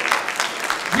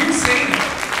 We've seen it.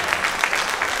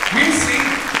 We've seen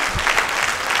it.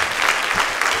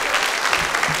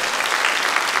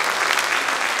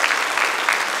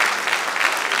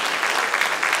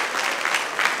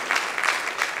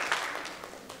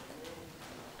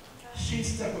 She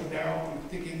stuck with Darryl through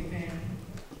thick and thin,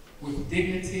 with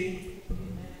dignity,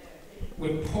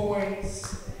 with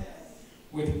poise,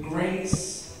 with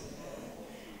grace,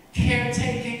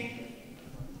 caretaking,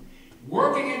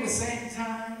 working at the same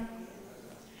time,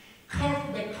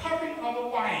 the covering of a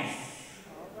wife,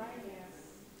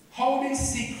 holding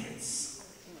secrets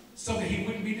so that he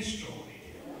wouldn't be destroyed.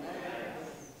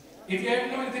 If you ever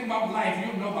know anything about life,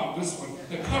 you'll know about this one,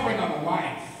 the covering of a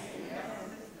wife.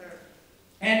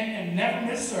 And never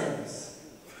missed service.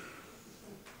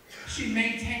 She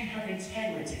maintained her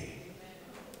integrity.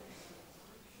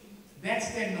 That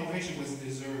standing ovation was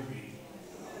deserving.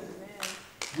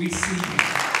 We see you.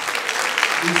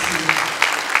 We see you.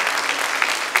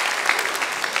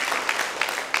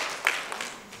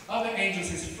 Other angels,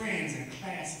 his friends and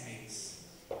classmates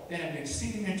that have been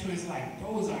seeding into his life,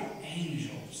 those are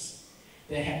angels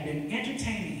that have been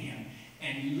entertaining him,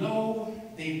 and lo,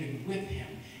 they've been with him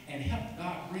and helped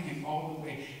God bring him all the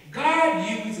way. God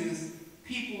uses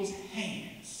people's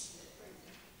hands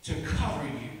to cover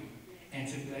you and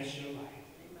to bless your life.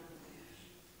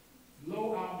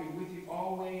 Lo, I'll be with you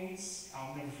always.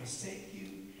 I'll never forsake you.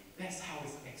 That's how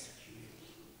it's executed.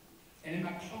 And in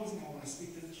my closing, I want to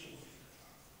speak to the children.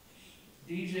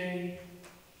 DJ,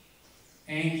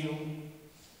 Angel,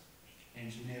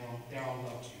 and Janelle, Darryl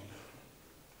loved you.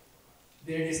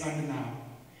 There is undeniable.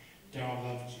 Darryl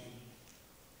loved you.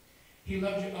 He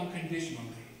loved you unconditionally.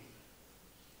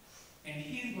 And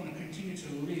he's going to continue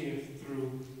to live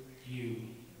through you.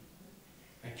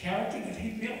 The character that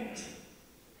he built,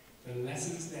 the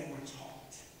lessons that were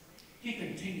taught, he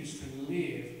continues to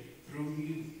live through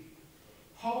you.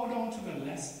 Hold on to the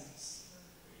lessons.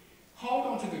 Hold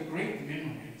on to the great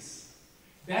memories.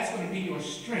 That's going to be your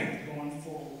strength going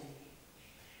forward.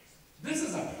 This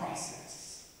is a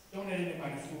process. Don't let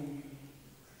anybody fool you.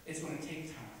 It's going to take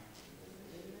time.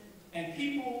 And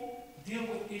people deal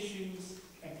with issues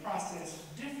and process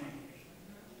differently.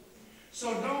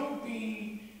 So don't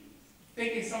be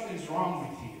thinking something's wrong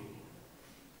with you.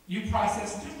 You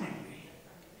process differently.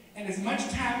 And as much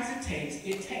time as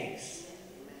it takes.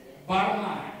 Bottom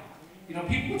line. You know,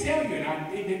 people tell you,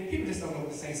 and people just don't know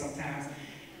what to say sometimes.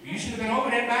 You should have been over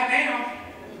that by now.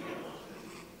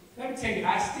 Let me tell you,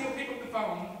 I still pick up the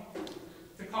phone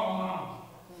to call Mom.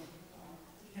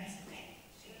 That's the thing.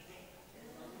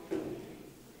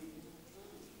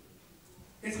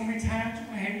 It's going to be time to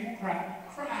have you cry.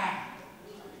 Cry.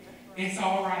 It's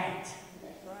all right.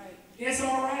 It's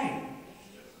all right.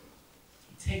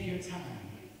 Take your time.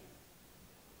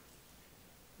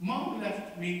 Mom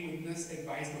left me with this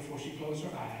advice before she closed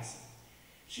her eyes.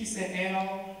 She said,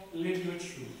 "Al, live your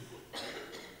truth."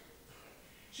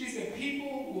 She said,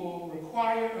 people will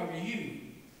require of you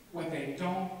what they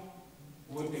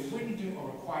wouldn't do or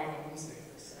require of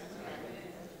themselves.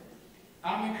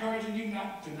 I'm encouraging you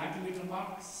not to live in a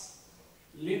box.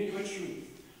 Live your truth.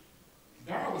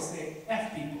 Darryl would say,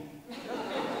 F people.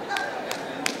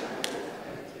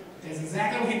 That's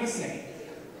exactly what he would say.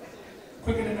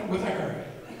 Quicker than with a hurry.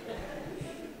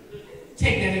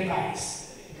 Take that advice.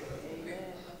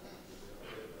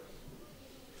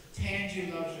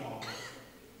 Tangy loves y'all.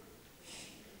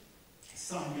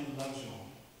 Sonia loves y'all.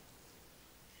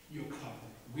 You're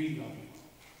covered. We love you.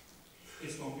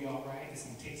 It's going to be all right. It's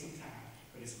going to take some time,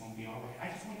 but it's going to be all right.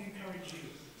 I just want to encourage you.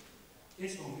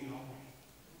 It's going to be all right.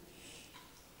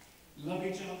 Love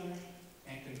each other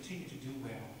and continue to do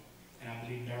well. And I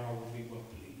believe Darryl will be well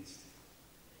pleased.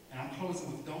 And I'm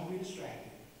closing with, don't be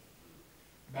distracted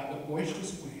by the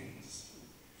boisterous winds,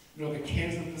 nor the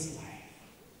cares of this life.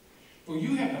 For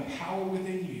you have the power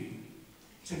within you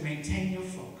to maintain your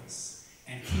focus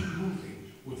and keep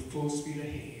moving with full speed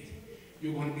ahead.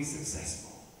 You're going to be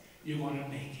successful. You're going to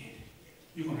make it.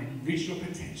 You're going to reach your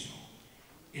potential.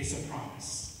 It's a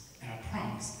promise. And a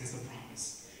promise is a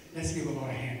promise. Let's give the Lord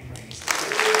a hand praise.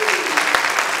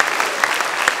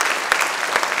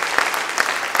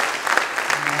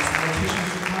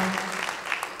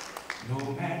 No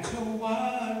matter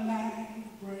what life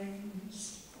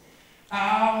brings,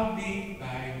 I'll be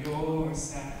by your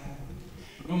side.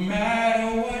 No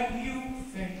matter what you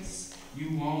face,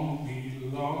 you won't won't be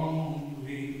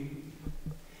lonely.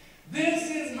 This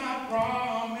is my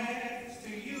promise to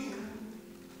you.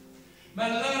 My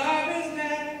love is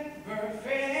never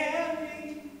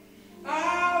failing.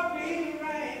 I'll be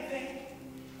right there.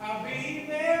 I'll be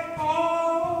there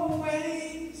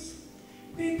always.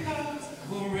 Because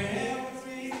forever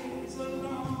is a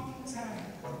long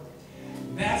time.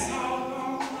 That's how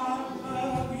long I'll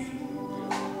love you.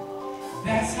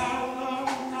 That's how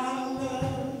long I'll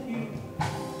love you.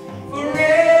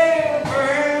 Forever.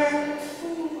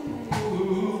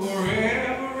 Ooh,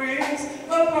 forever is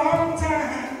a long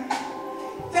time.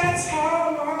 That's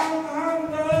how long I'll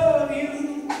love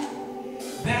you.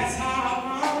 That's how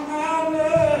long I'll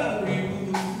love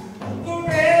you.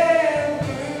 Forever.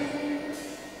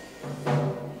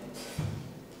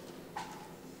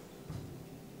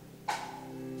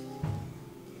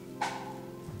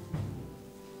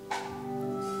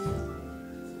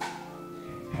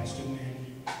 Pastor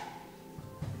Wynn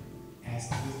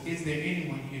asked, is there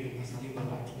anyone here that wants to give their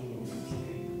life to the Lord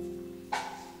today?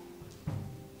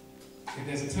 If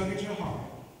there's a tug at your heart,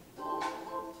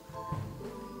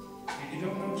 and you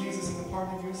don't know Jesus as the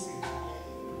pardon of your sin,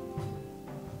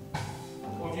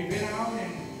 or if you've been out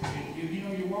and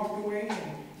you walked away,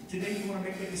 and today you want to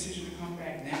make that decision to come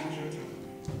back, now is your time.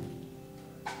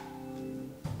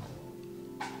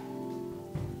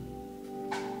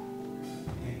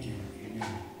 Thank you.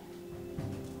 Amen.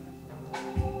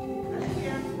 Let's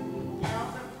hear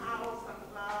Elder Powers of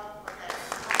Love for that.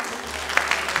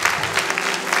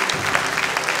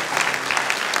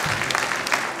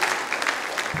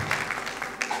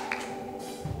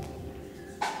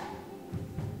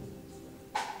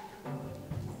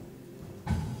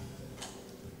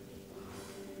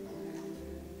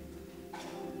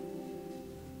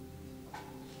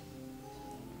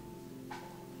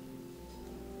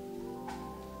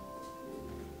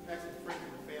 Pastor Frank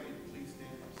and the family, please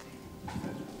stand and receive.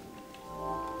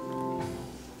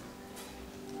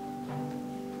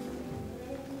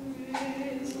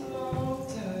 It's a long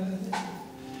time.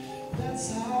 That's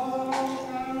how long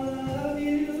I love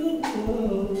you.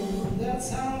 That's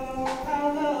how long I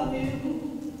love you.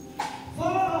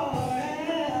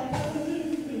 Forever.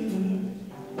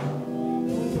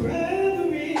 Forever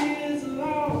is a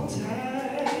long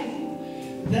time.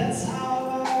 That's how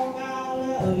long I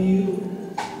love you.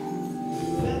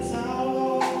 That's how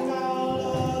long I'll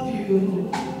love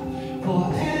you.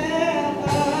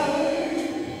 Forever.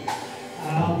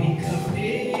 I'll be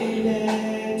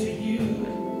committed to you.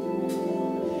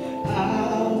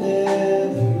 I'll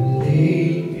never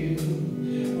leave you.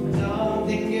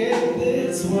 Nothing in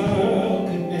this world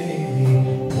can make me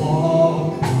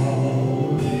walk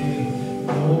away.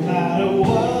 No matter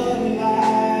what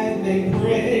life may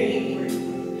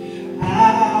bring,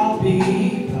 I'll be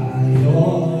by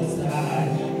your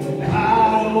side. No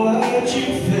matter what you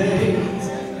face,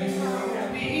 you'll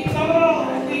be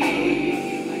lonely.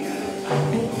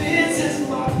 This is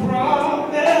my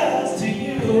promise to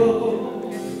you.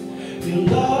 Your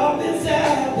love is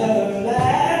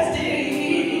everlasting.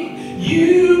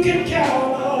 You can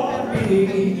count on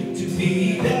me to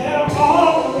be there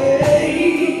always.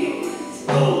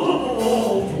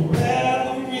 Oh,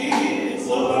 forever is a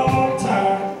long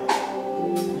time.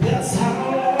 That's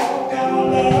how long I'll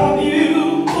love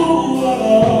you.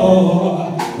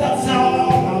 Oh, that's how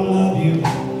long I'll love you.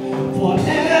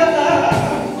 Forever.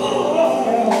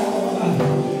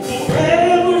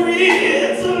 Forever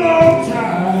is a long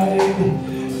time.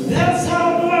 That's how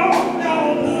long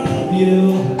I'll love you.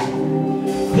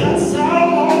 That's how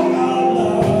long I'll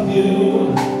love you.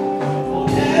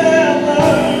 Forever.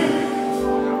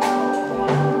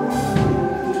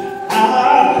 I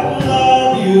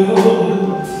love you.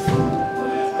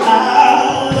 I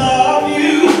love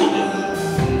you.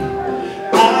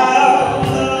 I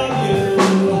love you.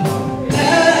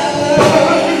 Forever.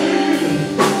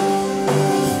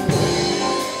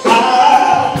 I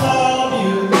love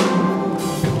you.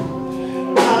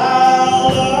 I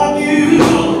love you.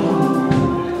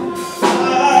 I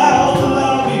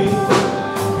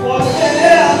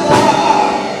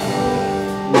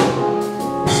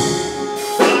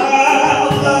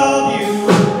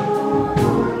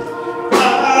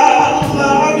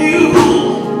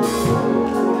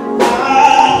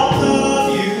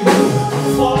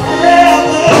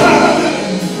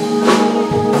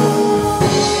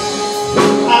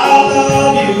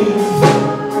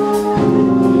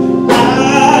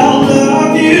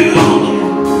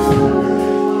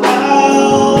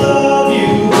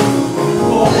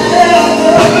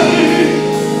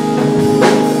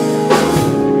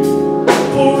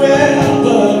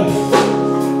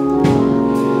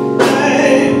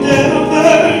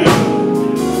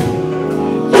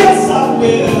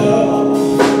will